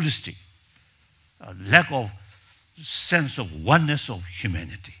thinking holistic, lack of sense of oneness of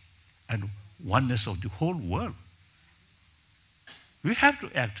humanity and oneness of the whole world. We have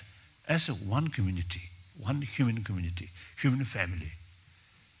to act as a one community, one human community, human family.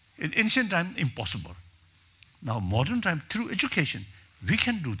 In ancient time, impossible. Now, modern time, through education, we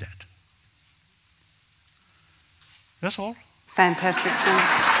can do that. That's all. Fantastic.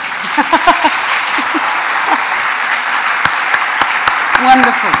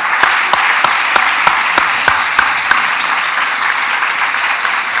 Wonderful.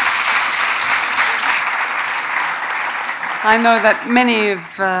 I know that many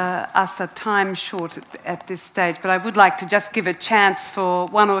of us are time short at this stage, but I would like to just give a chance for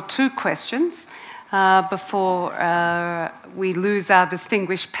 1 or 2 questions before we lose our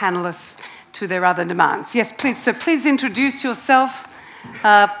distinguished panelists to their other demands. Yes, please. So please introduce yourself.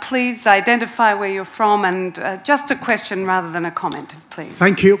 Please identify where you're from, and just a question rather than a comment, please.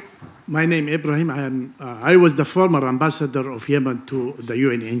 Thank you. My name is Ibrahim. I was the former ambassador of Yemen to the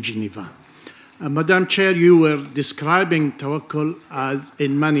UN in Geneva. Madam Chair, you were describing tawakkul as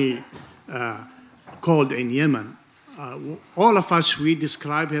in many called in Yemen all of us, we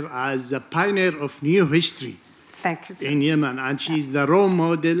describe her as a pioneer of new history. Thank you, sir. In Yemen, and she's the role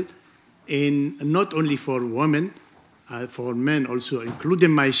model in not only for women, for men also,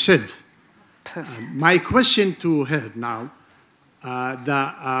 including myself. My question to her now,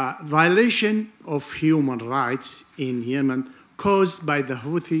 the violation of human rights in Yemen caused by the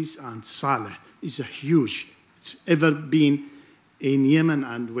Houthis and Saleh is a huge. It's ever been in Yemen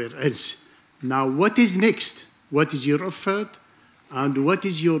and where else. Now, what is next? What is your effort? And what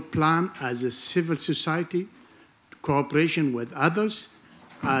is your plan as a civil society, cooperation with others,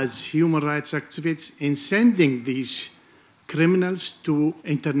 as human rights activists, in sending these criminals to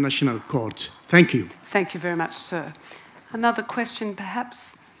international courts? Thank you. Thank you very much, sir. Another question,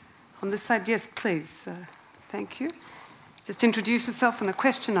 perhaps, on this side? Yes, please. Thank you. Just introduce yourself and a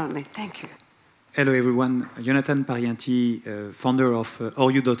question only. Thank you. Hello, everyone. Jonathan Parianti, founder of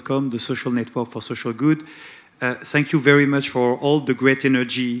ORU.com, the social network for social good. Thank you very much for all the great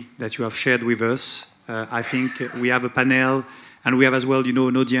energy that you have shared with us. I think we have a panel, and we have as well,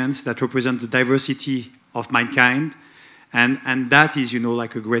 an audience that represents the diversity of mankind, and that is,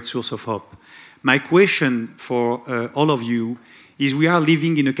 like a great source of hope. My question for all of you is: we are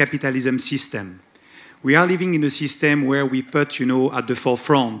living in a capitalism system. We are living in a system where we put, at the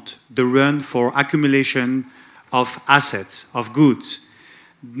forefront the run for accumulation of assets, of goods.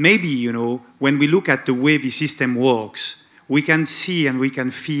 Maybe, when we look at the way the system works, we can see and we can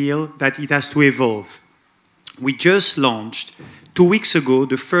feel that it has to evolve. We just launched 2 weeks ago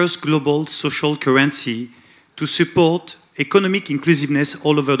the first global social currency to support economic inclusiveness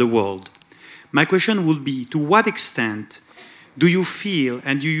all over the world. My question would be, to what extent do you feel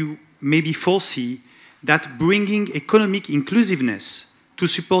and do you maybe foresee that bringing economic inclusiveness to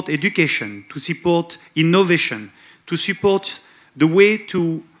support education, to support innovation, to support the way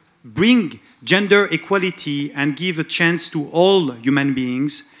to bring gender equality and give a chance to all human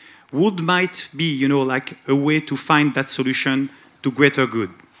beings might be, like a way to find that solution to greater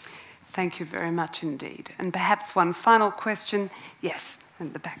good? Thank you very much indeed. And perhaps one final question. Yes,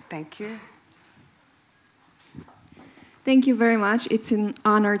 in the back. Thank you. Thank you very much. It's an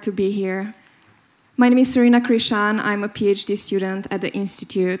honor to be here. My name is Serena Krishan. I'm a PhD student at the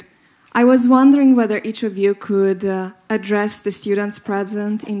Institute. I was wondering whether each of you could address the students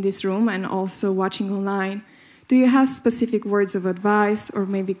present in this room and also watching online. Do you have specific words of advice or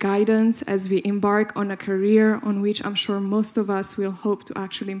maybe guidance as we embark on a career on which I'm sure most of us will hope to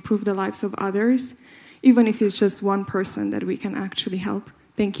actually improve the lives of others, even if it's just one person that we can actually help?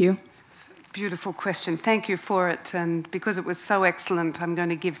 Thank you. Beautiful question. Thank you for it. And because it was so excellent, I'm going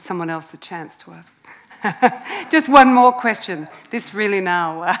to give someone else a chance to ask. Just one more question. This really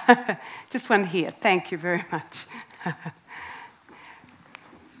now. Just one here. Thank you very much.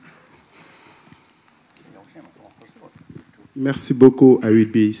 Merci beaucoup. I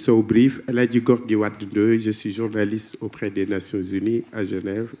will be so brief. Eladjugor Giwadou, je suis journaliste auprès des Nations Unies à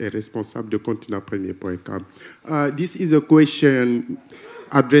Genève et responsable de continentpremier.com. This is a question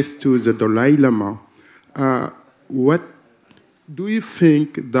addressed to the Dalai Lama. What do you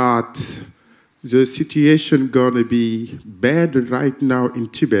think that the situation gonna be bad right now in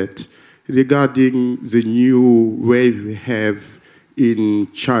Tibet regarding the new wave we have in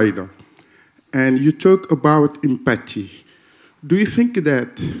China? And you talk about empathy. Do you think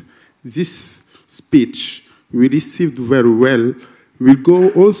that this speech we received very well will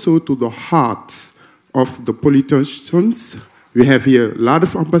go also to the hearts of the politicians? We have here a lot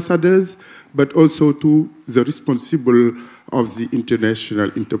of ambassadors, but also to the responsible of the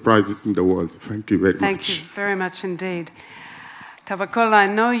international enterprises in the world. Thank you very much. Thank you very much indeed. Tawakola, I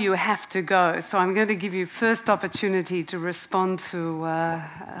know you have to go, so I'm going to give you first opportunity to respond to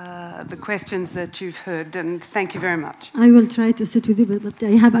the questions that you've heard, and thank you very much. I will try to sit with you, but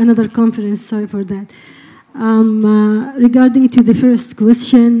I have another conference, sorry for that. Regarding to the first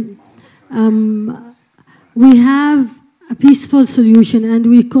question, we have a peaceful solution, and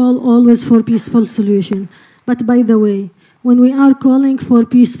we call always for peaceful solution. But by the way, when we are calling for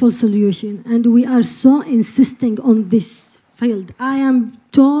peaceful solution, and we are so insisting on this field, I am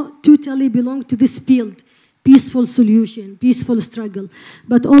totally belong to this field, peaceful solution, peaceful struggle.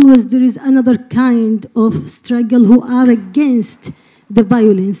 But always there is another kind of struggle who are against the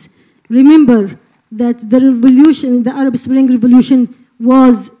violence. Remember that the revolution, the Arab Spring Revolution,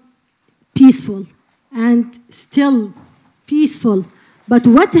 was peaceful and still peaceful. But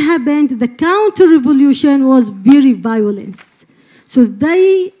what happened? The counter-revolution was very violent. So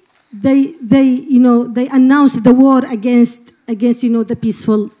they announced the war against the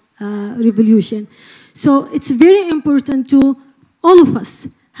peaceful revolution. So it's very important to all of us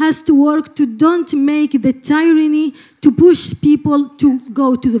has to work to don't make the tyranny to push people to go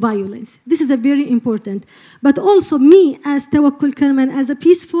to the violence. This is a very important. But also me as Tawakkul Karman, as a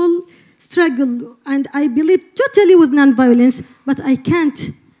peaceful struggle, and I believe totally with nonviolence, but I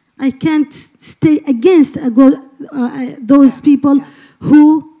can't stay against those people who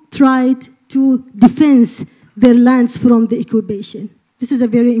tried to defend their lands from the occupation. This is a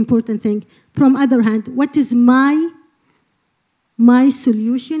very important thing. From other hand, what is my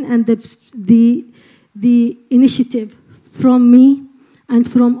solution and the initiative from me and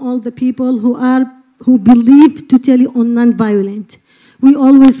from all the people who believe totally on nonviolent? We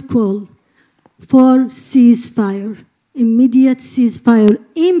always call for ceasefire, immediate ceasefire,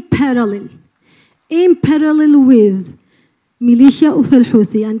 in parallel with militia of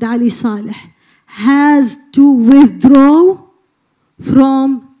al-Houthi and Ali Saleh has to withdraw from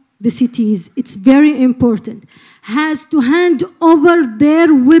the cities. It's very important. Has to hand over their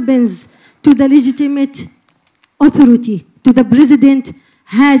weapons to the legitimate authority, to the President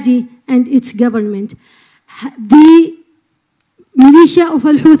Hadi and its government. The militia of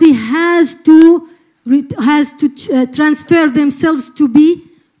al-Houthi has to transfer themselves to be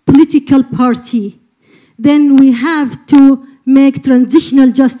political party. Then we have to make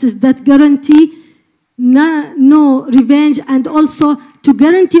transitional justice that guarantee no revenge, and also to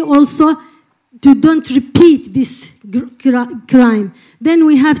guarantee also to don't repeat this crime. Then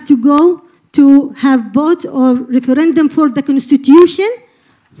we have to go to have vote or referendum for the constitution,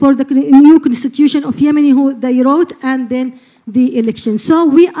 for the new constitution of Yemen who they wrote, and then the election. So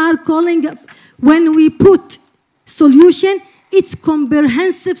we are calling, when we put solution, it's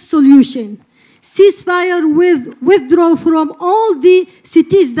comprehensive solution. Ceasefire with withdraw from all the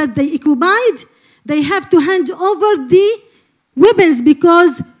cities that they occupied. They have to hand over the weapons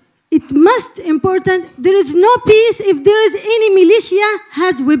because it must important. There is no peace if there is any militia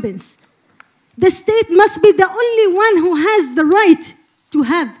has weapons. The state must be the only one who has the right to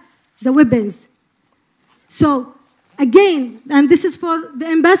have the weapons. So again, and this is for the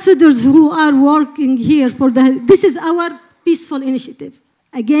ambassadors who are working here this is our peaceful initiative.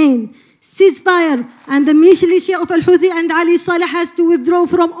 Again, ceasefire, and the militia of al-Houthi and Ali Saleh has to withdraw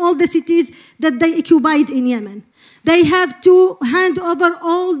from all the cities that they occupied in Yemen. They have to hand over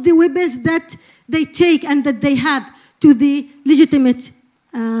all the weapons that they take and that they have to the legitimate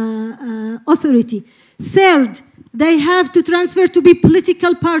authority. Third, they have to transfer to be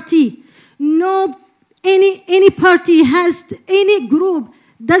political party. No, any party has, any group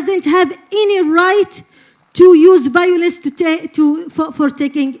doesn't have any right to use violence for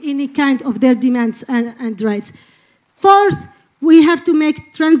taking any kind of their demands and rights. Fourth, we have to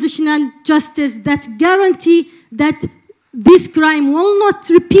make transitional justice that guarantee that this crime will not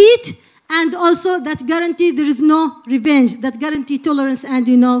repeat, and also that guarantee there is no revenge, that guarantee tolerance and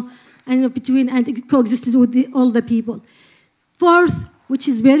between and coexistence with all the people. Fourth, which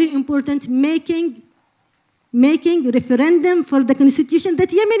is very important, making referendum for the constitution that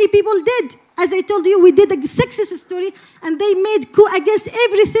Yemeni people did. As I told you, we did a success story, and they made coup against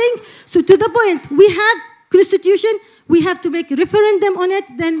everything. So to the point, we have constitution, we have to make a referendum on it,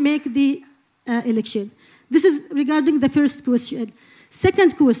 then make the election. This is regarding the first question.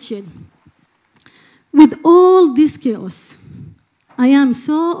 Second question, with all this chaos, I am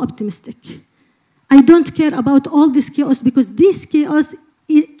so optimistic. I don't care about all this chaos because this chaos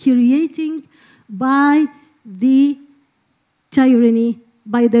is creating by the tyranny,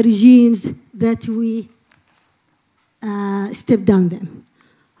 by the regimes that we step down them.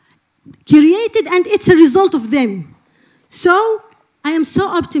 Created, and it's a result of them. So I am so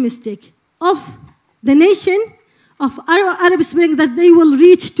optimistic of the nation, of Arab Spring, that they will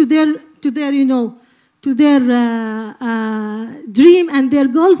reach to their dream and their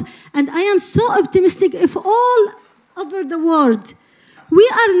goals. And I am so optimistic if all over the world, we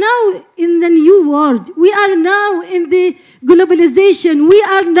are now in the new world. We are now in the globalization. We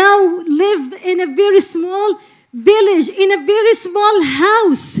are now live in a very small village, in a very small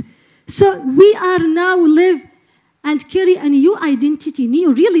house. So we are now live and carry a new identity.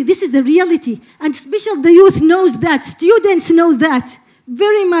 Really, this is the reality. And especially the youth knows that. Students know that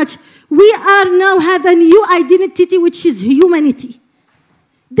very much. We are now have a new identity, which is humanity.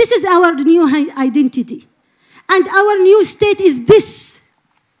 This is our new identity. And our new state is this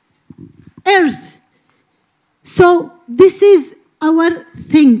earth. So this is our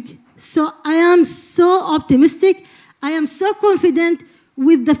thing. So I am so optimistic. I am so confident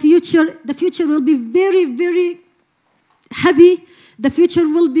with the future. The future will be very, very happy. The future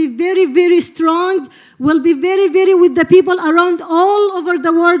will be very, very strong, will be very, very with the people around all over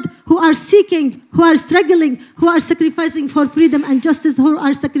the world who are seeking, who are struggling, who are sacrificing for freedom and justice, who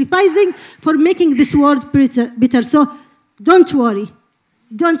are sacrificing for making this world better. So don't worry.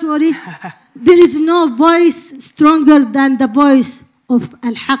 Don't worry. There is no voice stronger than the voice of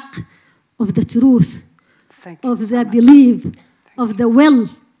al-haq, of the truth, of the belief, of the will,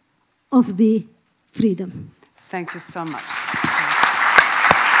 of the freedom. Thank you so much.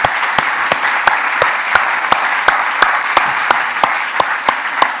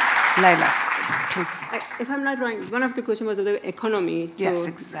 Leila, please. If I'm not wrong, one of the questions was the economy to yes,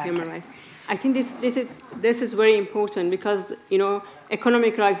 exactly. human rights. I think this is very important because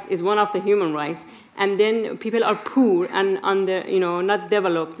economic rights is one of the human rights, and then people are poor and not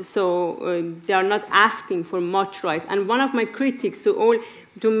developed, so they are not asking for much rights. And one of my critiques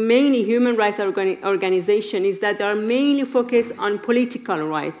to many human rights organizations is that they are mainly focused on political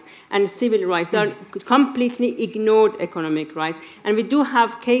rights and civil rights. They are completely ignored economic rights. And we do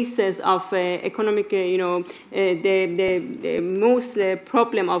have cases of economic, the most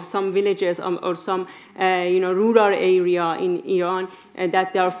problem of some villages or some rural area in Iran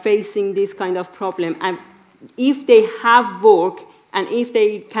that they are facing this kind of problem. And if they have work and if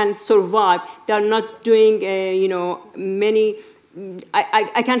they can survive, they are not doing, many.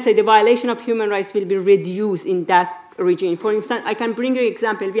 I can say the violation of human rights will be reduced in that region. For instance, I can bring you an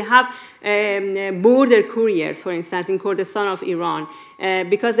example. We have border couriers, for instance, in Kurdistan of Iran,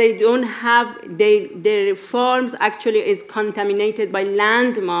 because they don't have, their farms actually is contaminated by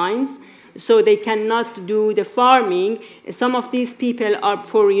landmines, so they cannot do the farming. Some of these people are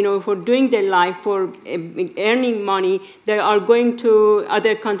for doing their life, for earning money, they are going to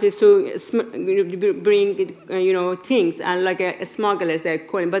other countries to bring things, and like smugglers they're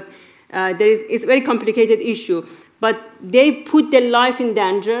calling. But it's a very complicated issue. But they put their life in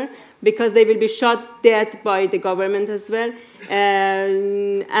danger because they will be shot dead by the government as well.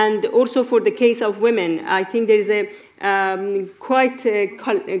 And also for the case of women, I think there is a quite a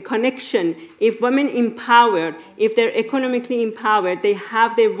connection. If women empowered, if they're economically empowered, they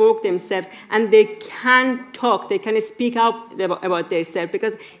have their work themselves, and they can talk, they can speak out about themselves.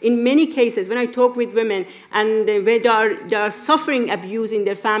 Because in many cases, when I talk with women, and they are suffering abuse in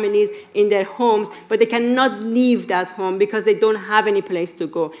their families, in their homes, but they cannot leave that home because they don't have any place to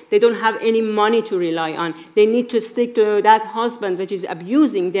go. They don't have any money to rely on. They need to stick to that husband which is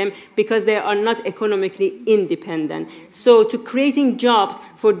abusing them because they are not economically independent. So to creating jobs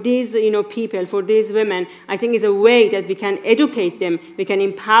for these people, for these women, I think is a way that we can educate them, we can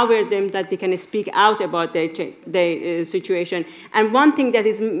empower them, that they can speak out about their situation. And one thing that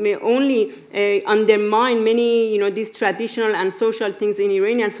is only undermine many these traditional and social things in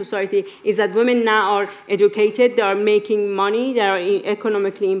Iranian society is that women now are educated, they are making money, they are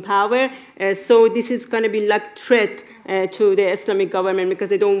economically empowered. So this is going to be like threat to the Islamic government because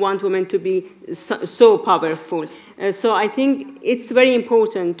they don't want women to be so powerful. So I think it's very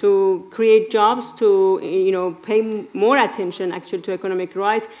important to create jobs, to pay more attention actually to economic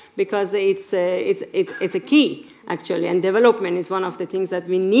rights, because it's a key actually, and development is one of the things that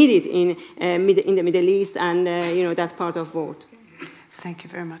we needed in the Middle East and that part of the world. Thank you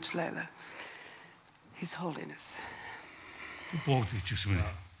very much, Leila. His Holiness.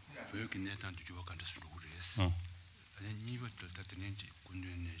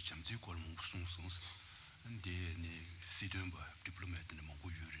 Ndi ni sidon ba diplomat ni mo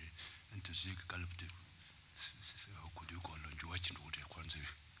yuri into sig galbde ko du ko lon joachin do de kwanze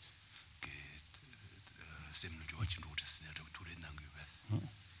ke sem no joachin do de se de toure nangu bes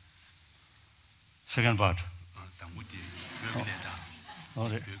second part tamuti begneta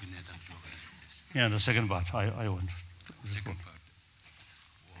begneta joachin. Yeah, the second part I want. Second part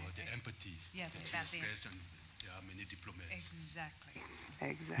or the empathy, yeah, the person, there are many diplomats. Exactly.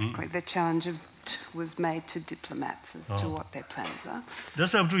 The challenge was made to diplomats as to what their plans are.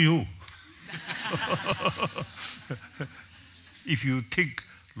 That's up to you. If you think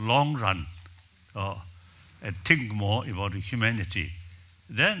long run and think more about humanity,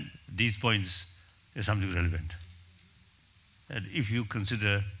 then these points is something relevant. And if you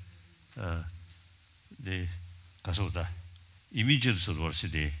consider the Kasota immediate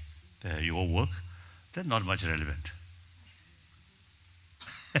university, your work, then not much relevant.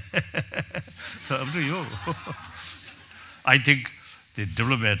 So up to you. I think the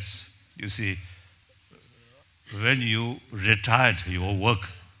diplomats, you see, when you retired your work,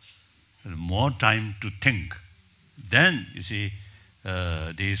 more time to think, then you see,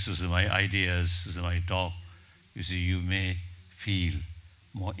 this is my ideas, this is my talk, you see, you may feel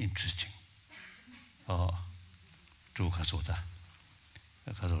more interesting to Kasota.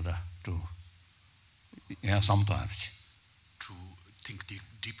 to think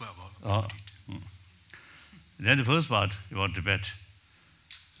deeper about it. Then the first part about Tibet.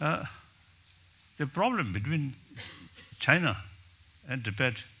 The problem between China and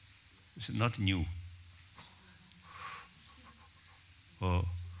Tibet is not new. For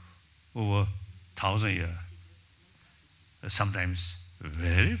over 1,000 years, sometimes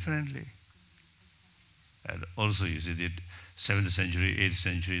very friendly. And also, you see, the 7th century, 8th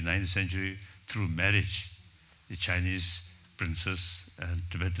century, 9th century, through marriage, the Chinese princess and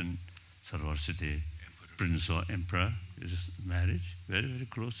Tibetan Saraswati prince or emperor is marriage, very, very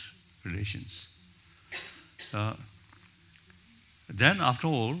close relations. Then, after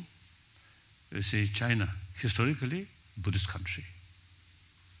all, you see, China, historically, Buddhist country.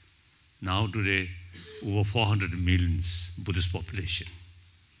 Now, today, over 400 million Buddhist population.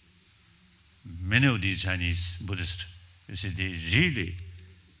 Many of these Chinese Buddhists, you see, they really,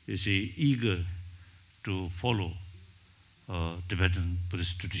 you see, eager to follow Tibetan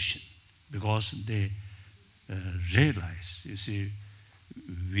Buddhist tradition because they realize, you see,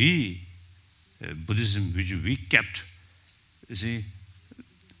 we, Buddhism, which we kept, you see,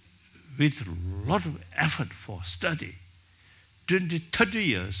 with a lot of effort for study, 20, 30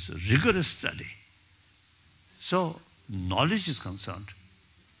 years, rigorous study. So, knowledge is concerned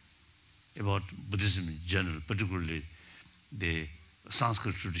about Buddhism in general, particularly the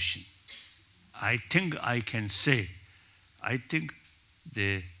Sanskrit tradition. I think I can say, I think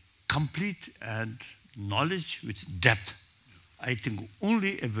the complete and knowledge with depth, I think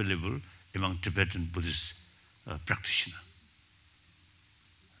only available among Tibetan Buddhist practitioners.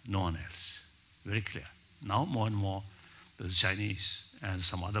 No one else. Very clear. Now more and more the Chinese and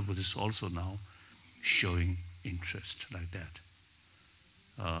some other Buddhists also now showing interest like that.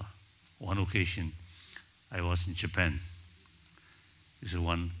 One occasion, I was in Japan. This is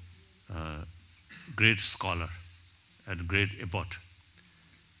one great scholar and great abbot.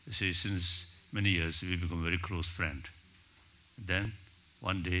 You see, since many years we become very close friend. Then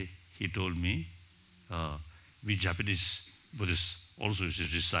one day he told me, we Japanese Buddhists also used to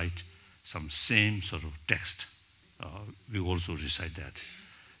recite some same sort of text. We also recite that.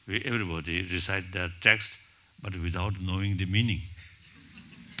 Everybody recite that text, but without knowing the meaning.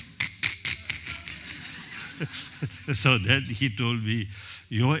 So then he told me,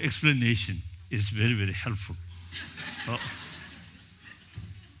 your explanation is very, very helpful.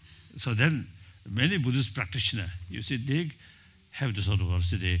 So then many Buddhist practitioners, you see, they have the sort of,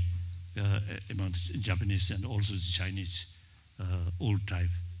 also among the Japanese and also the Chinese old type.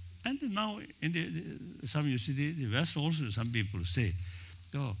 And now in some, you see, the West also, some people say,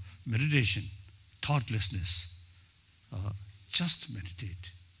 oh, meditation, thoughtlessness, just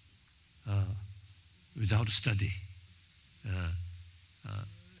meditate without study.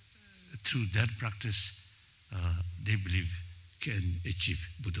 Through that practice, they believe can achieve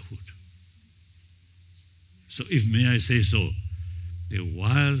Buddhahood. So if may I say so,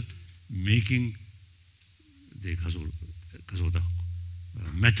 while making the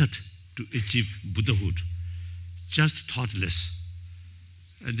method to achieve Buddhahood, just thoughtless,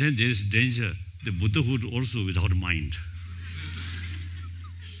 and then there is danger, the Buddhahood also without mind.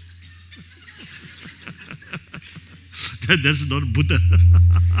 That's not Buddha.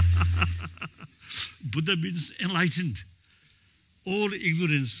 Buddha means enlightened. All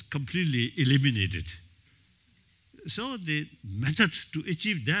ignorance completely eliminated. So the method to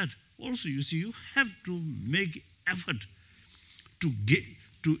achieve that also, you see, you have to make effort to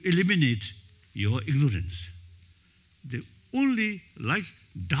eliminate your ignorance. The only, like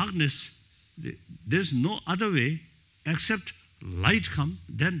darkness, there's no other way except light come,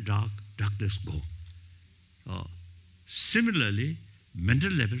 then darkness go. Similarly,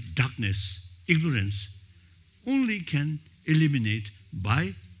 mental level, darkness, ignorance, only can eliminate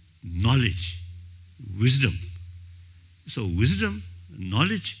by knowledge, wisdom. So wisdom,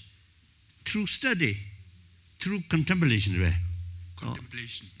 knowledge, through study, through contemplation.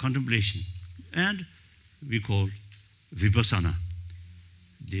 Contemplation. And we call vipassana,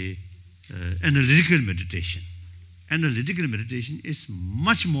 the analytical meditation. Analytical meditation is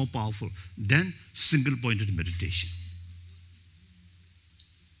much more powerful than single-pointed meditation.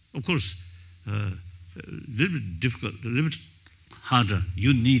 Of course, a little bit difficult, a little bit harder.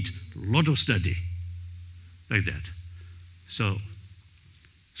 You need a lot of study, like that. So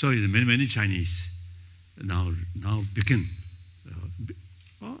many Chinese now begin.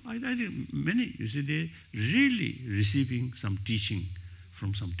 I think many, you see, they really receiving some teaching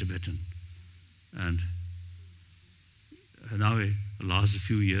from some Tibetan. And now, last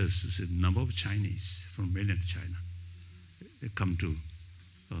few years, the number of Chinese from mainland China, they come to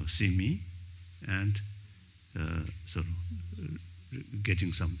see me and sort of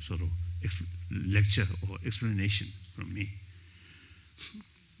getting some sort of lecture or explanation from me.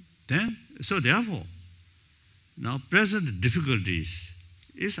 Therefore, now present difficulties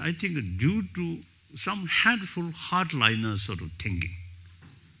is, I think, due to some handful hardliner sort of thinking.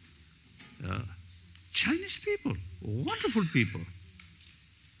 Chinese people, wonderful people,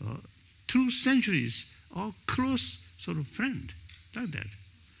 through centuries, are close sort of friend, like that.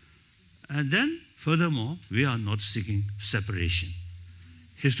 And then, furthermore, we are not seeking separation.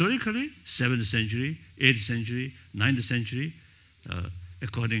 Historically, 7th century, 8th century, 9th century,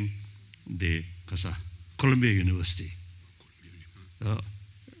 according to the Columbia University,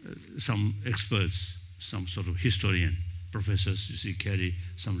 some experts, some sort of historian, professors, you see, carry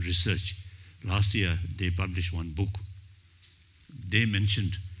some research. Last year, they published one book. They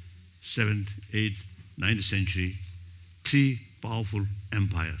mentioned 7th, 8th, 9th century, 3 powerful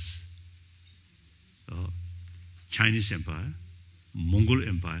empires. Chinese Empire, Mongol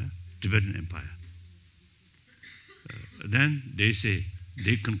Empire, Tibetan Empire. Then they say,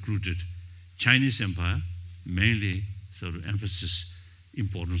 they concluded Chinese Empire mainly sort of emphasis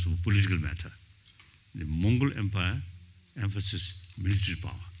importance of political matter. The Mongol Empire emphasis military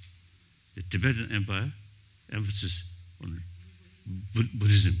power. The Tibetan Empire emphasis on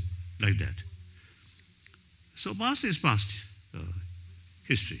Buddhism, like that. So past is past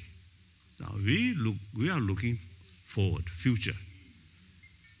history. Now we are looking forward, future.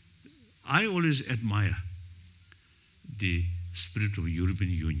 I always admire the spirit of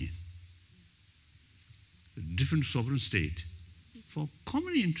European Union. Different sovereign state for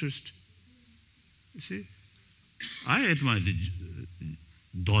common interest. You see, I admire the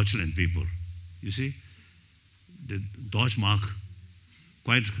Deutschland people. You see, the Deutsche Mark,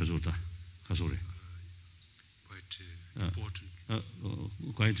 quite important. Quite important.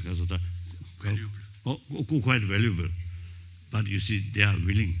 Quite valuable. Quite valuable. But you see, they are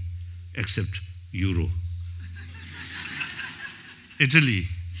willing, except euro. Italy,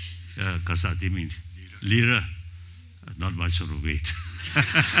 Casati means lira, not much of a weight.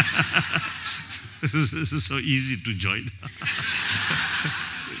 So easy to join.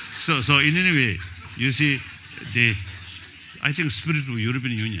 so in any way, you see, I think spirit of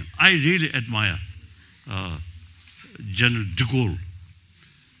European Union. I really admire General de Gaulle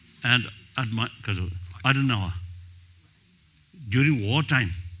and Adenauer during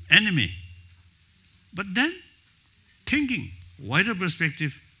wartime, enemy. But then, thinking, wider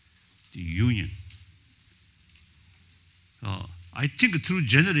perspective, the union. I think through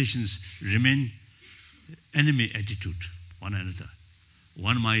generations remain enemy attitude, one another.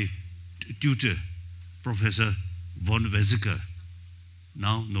 One of my tutor, Professor von Weizsäcker,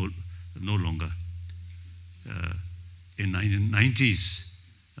 now no longer. In 1990s,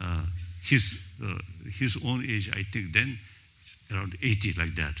 his own age, I think then around 80,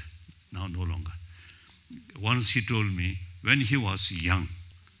 like that. Now no longer. Once he told me, when he was young,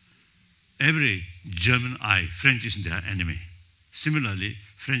 every German eye, French is their enemy. Similarly,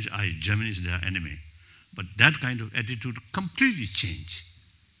 French eye, German is their enemy. But that kind of attitude completely changed.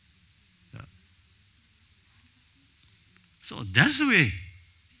 So that's the way.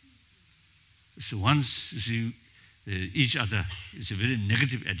 So once you see each other, it's a very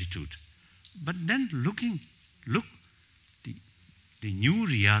negative attitude. But then look the new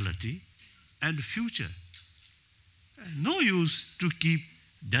reality and future. No use to keep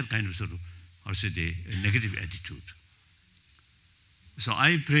that kind of sort of, how to say, a negative attitude. So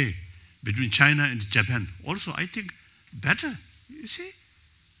I pray between China and Japan, also I think better. You see,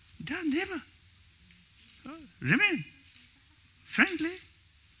 they are neighbor. Remain friendly,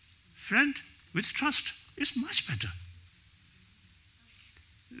 friend with trust is much better.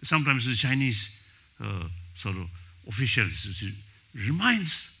 Sometimes the Chinese sort of officials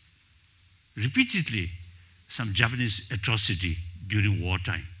reminds repeatedly some Japanese atrocity during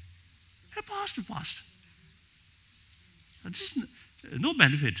wartime. Past. This is no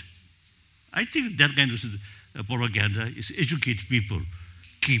benefit. I think that kind of propaganda is educate people,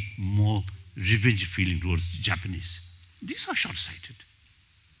 keep more revenge feeling towards the Japanese. These are short-sighted,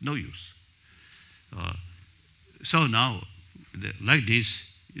 no use. So now, like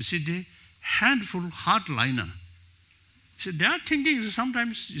this, you see, the handful hardliner. So their thinking is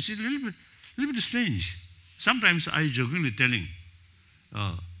sometimes, you see, a little bit strange. Sometimes I jokingly telling,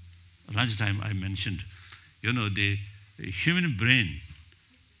 lunchtime I mentioned, the human brain,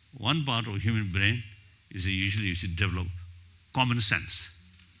 one part of human brain is usually you should develop common sense.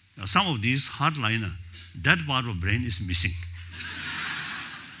 Now some of these hardliner, that part of brain is missing.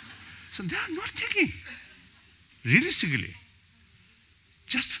 So they are not thinking realistically.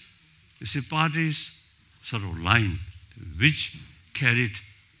 just, you see, parties sort of line, which carried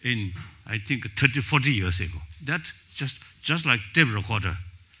in, I think, 30, 40 years ago. That just like tape recorder,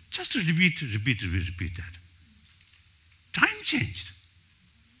 just repeat that. Time changed.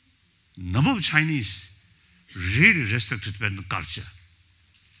 Number of Chinese really respected Tibetan culture,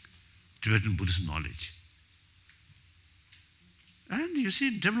 Tibetan Buddhist knowledge. And you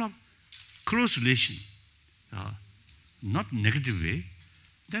see, develop close relation, not negative way,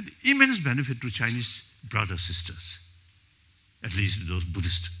 that immense benefit to Chinese brothers, sisters, at least those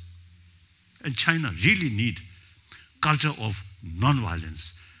Buddhists. And China really need culture of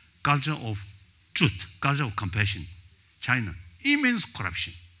non-violence, culture of truth, culture of compassion. China, immense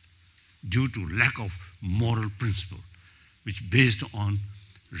corruption due to lack of moral principle, which based on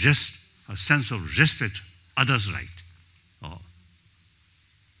a sense of respect others' right.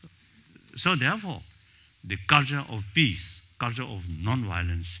 So therefore, the culture of peace, culture of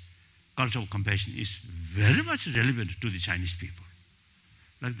non-violence, culture of compassion is very much relevant to the Chinese people,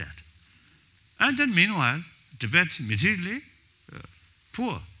 like that. And then meanwhile, Tibet materially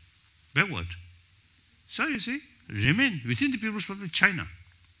poor, backward. So you see, remain within the People's Republic of China.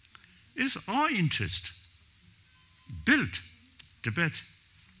 It's our interest. Build Tibet.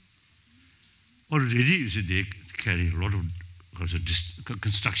 Already, you see, they carry a lot of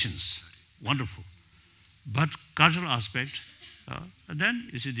constructions. Wonderful. But cultural aspect, then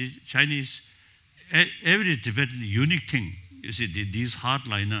you see the Chinese, every Tibetan unique thing, you see these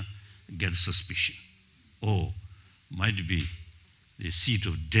hardliner get suspicion. Oh, might be the seat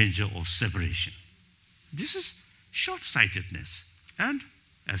of danger of separation. This is short-sightedness and,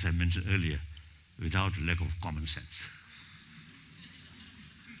 as I mentioned earlier, without lack of common sense.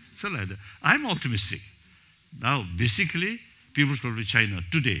 So like that. I'm optimistic. Now, basically, People's Republic of China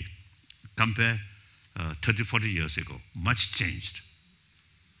today, compare 30, 40 years ago, much changed.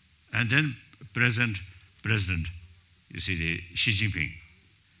 And then present president, you see, the Xi Jinping,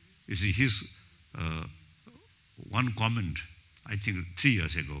 you see, his one comment, I think 3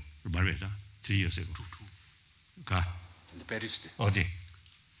 years ago, 3 years ago. In Paris. Okay.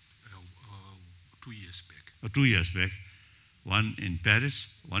 2 years back. 2 years back, one in Paris,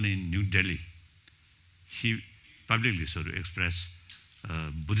 one in New Delhi. He publicly sort of expressed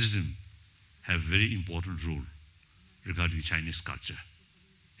Buddhism have very important role regarding Chinese culture.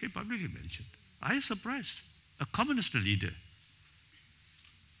 He publicly mentioned. I was surprised. A communist leader,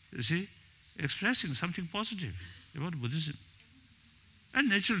 you see, expressing something positive about Buddhism. And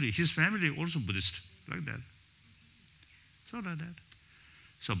naturally, his family also Buddhist, like that. So like that.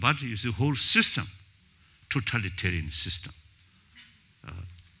 So, but you see, the whole system, totalitarian system.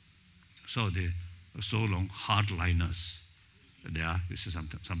 So they are so long hardliners. They are, this is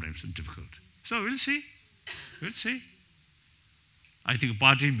sometimes difficult. So we'll see. We'll see. I think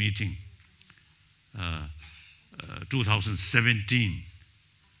party meeting, 2017,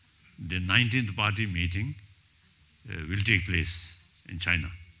 the 19th party meeting will take place in China.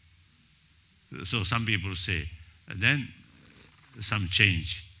 So some people say, then some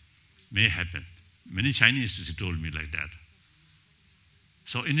change may happen. Many Chinese told me like that.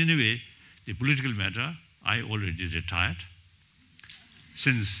 So in any way, the political matter, I already retired.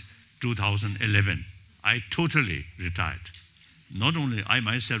 Since 2011, I totally retired. Not only I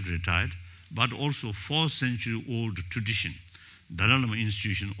myself retired, but also 4th century old tradition. Dalai Lama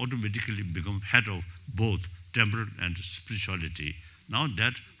institution automatically become head of both temporal and spirituality. Now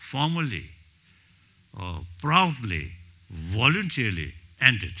that formally, proudly, voluntarily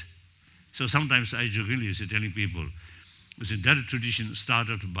ended. So sometimes I jokingly say, telling people, that tradition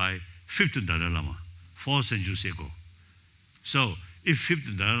started by 5th Dalai Lama, 4 centuries ago. So if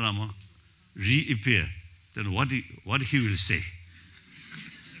 5th Dalai Lama reappear, then what he will say?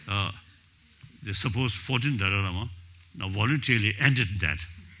 Suppose 14th Dalai Lama now voluntarily ended that.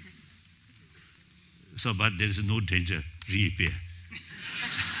 So, but there is no danger reappear.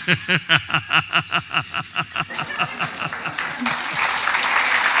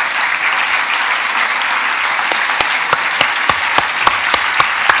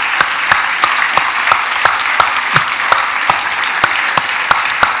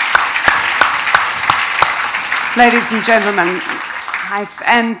 Ladies and gentlemen,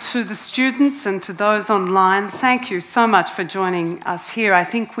 and to the students and to those online, thank you so much for joining us here. I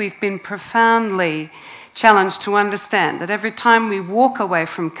think we've been profoundly challenged to understand that every time we walk away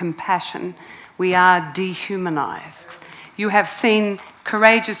from compassion, we are dehumanized. You have seen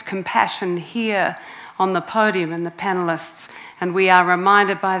courageous compassion here on the podium and the panelists, and we are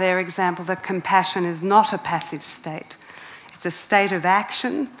reminded by their example that compassion is not a passive state. It's a state of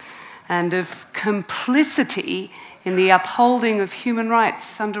action and of complicity in the upholding of human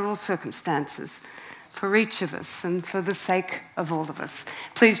rights under all circumstances, for each of us and for the sake of all of us.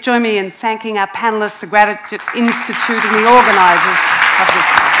 Please join me in thanking our panelists, the Graduate Institute and the organisers of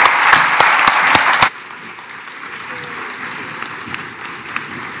this.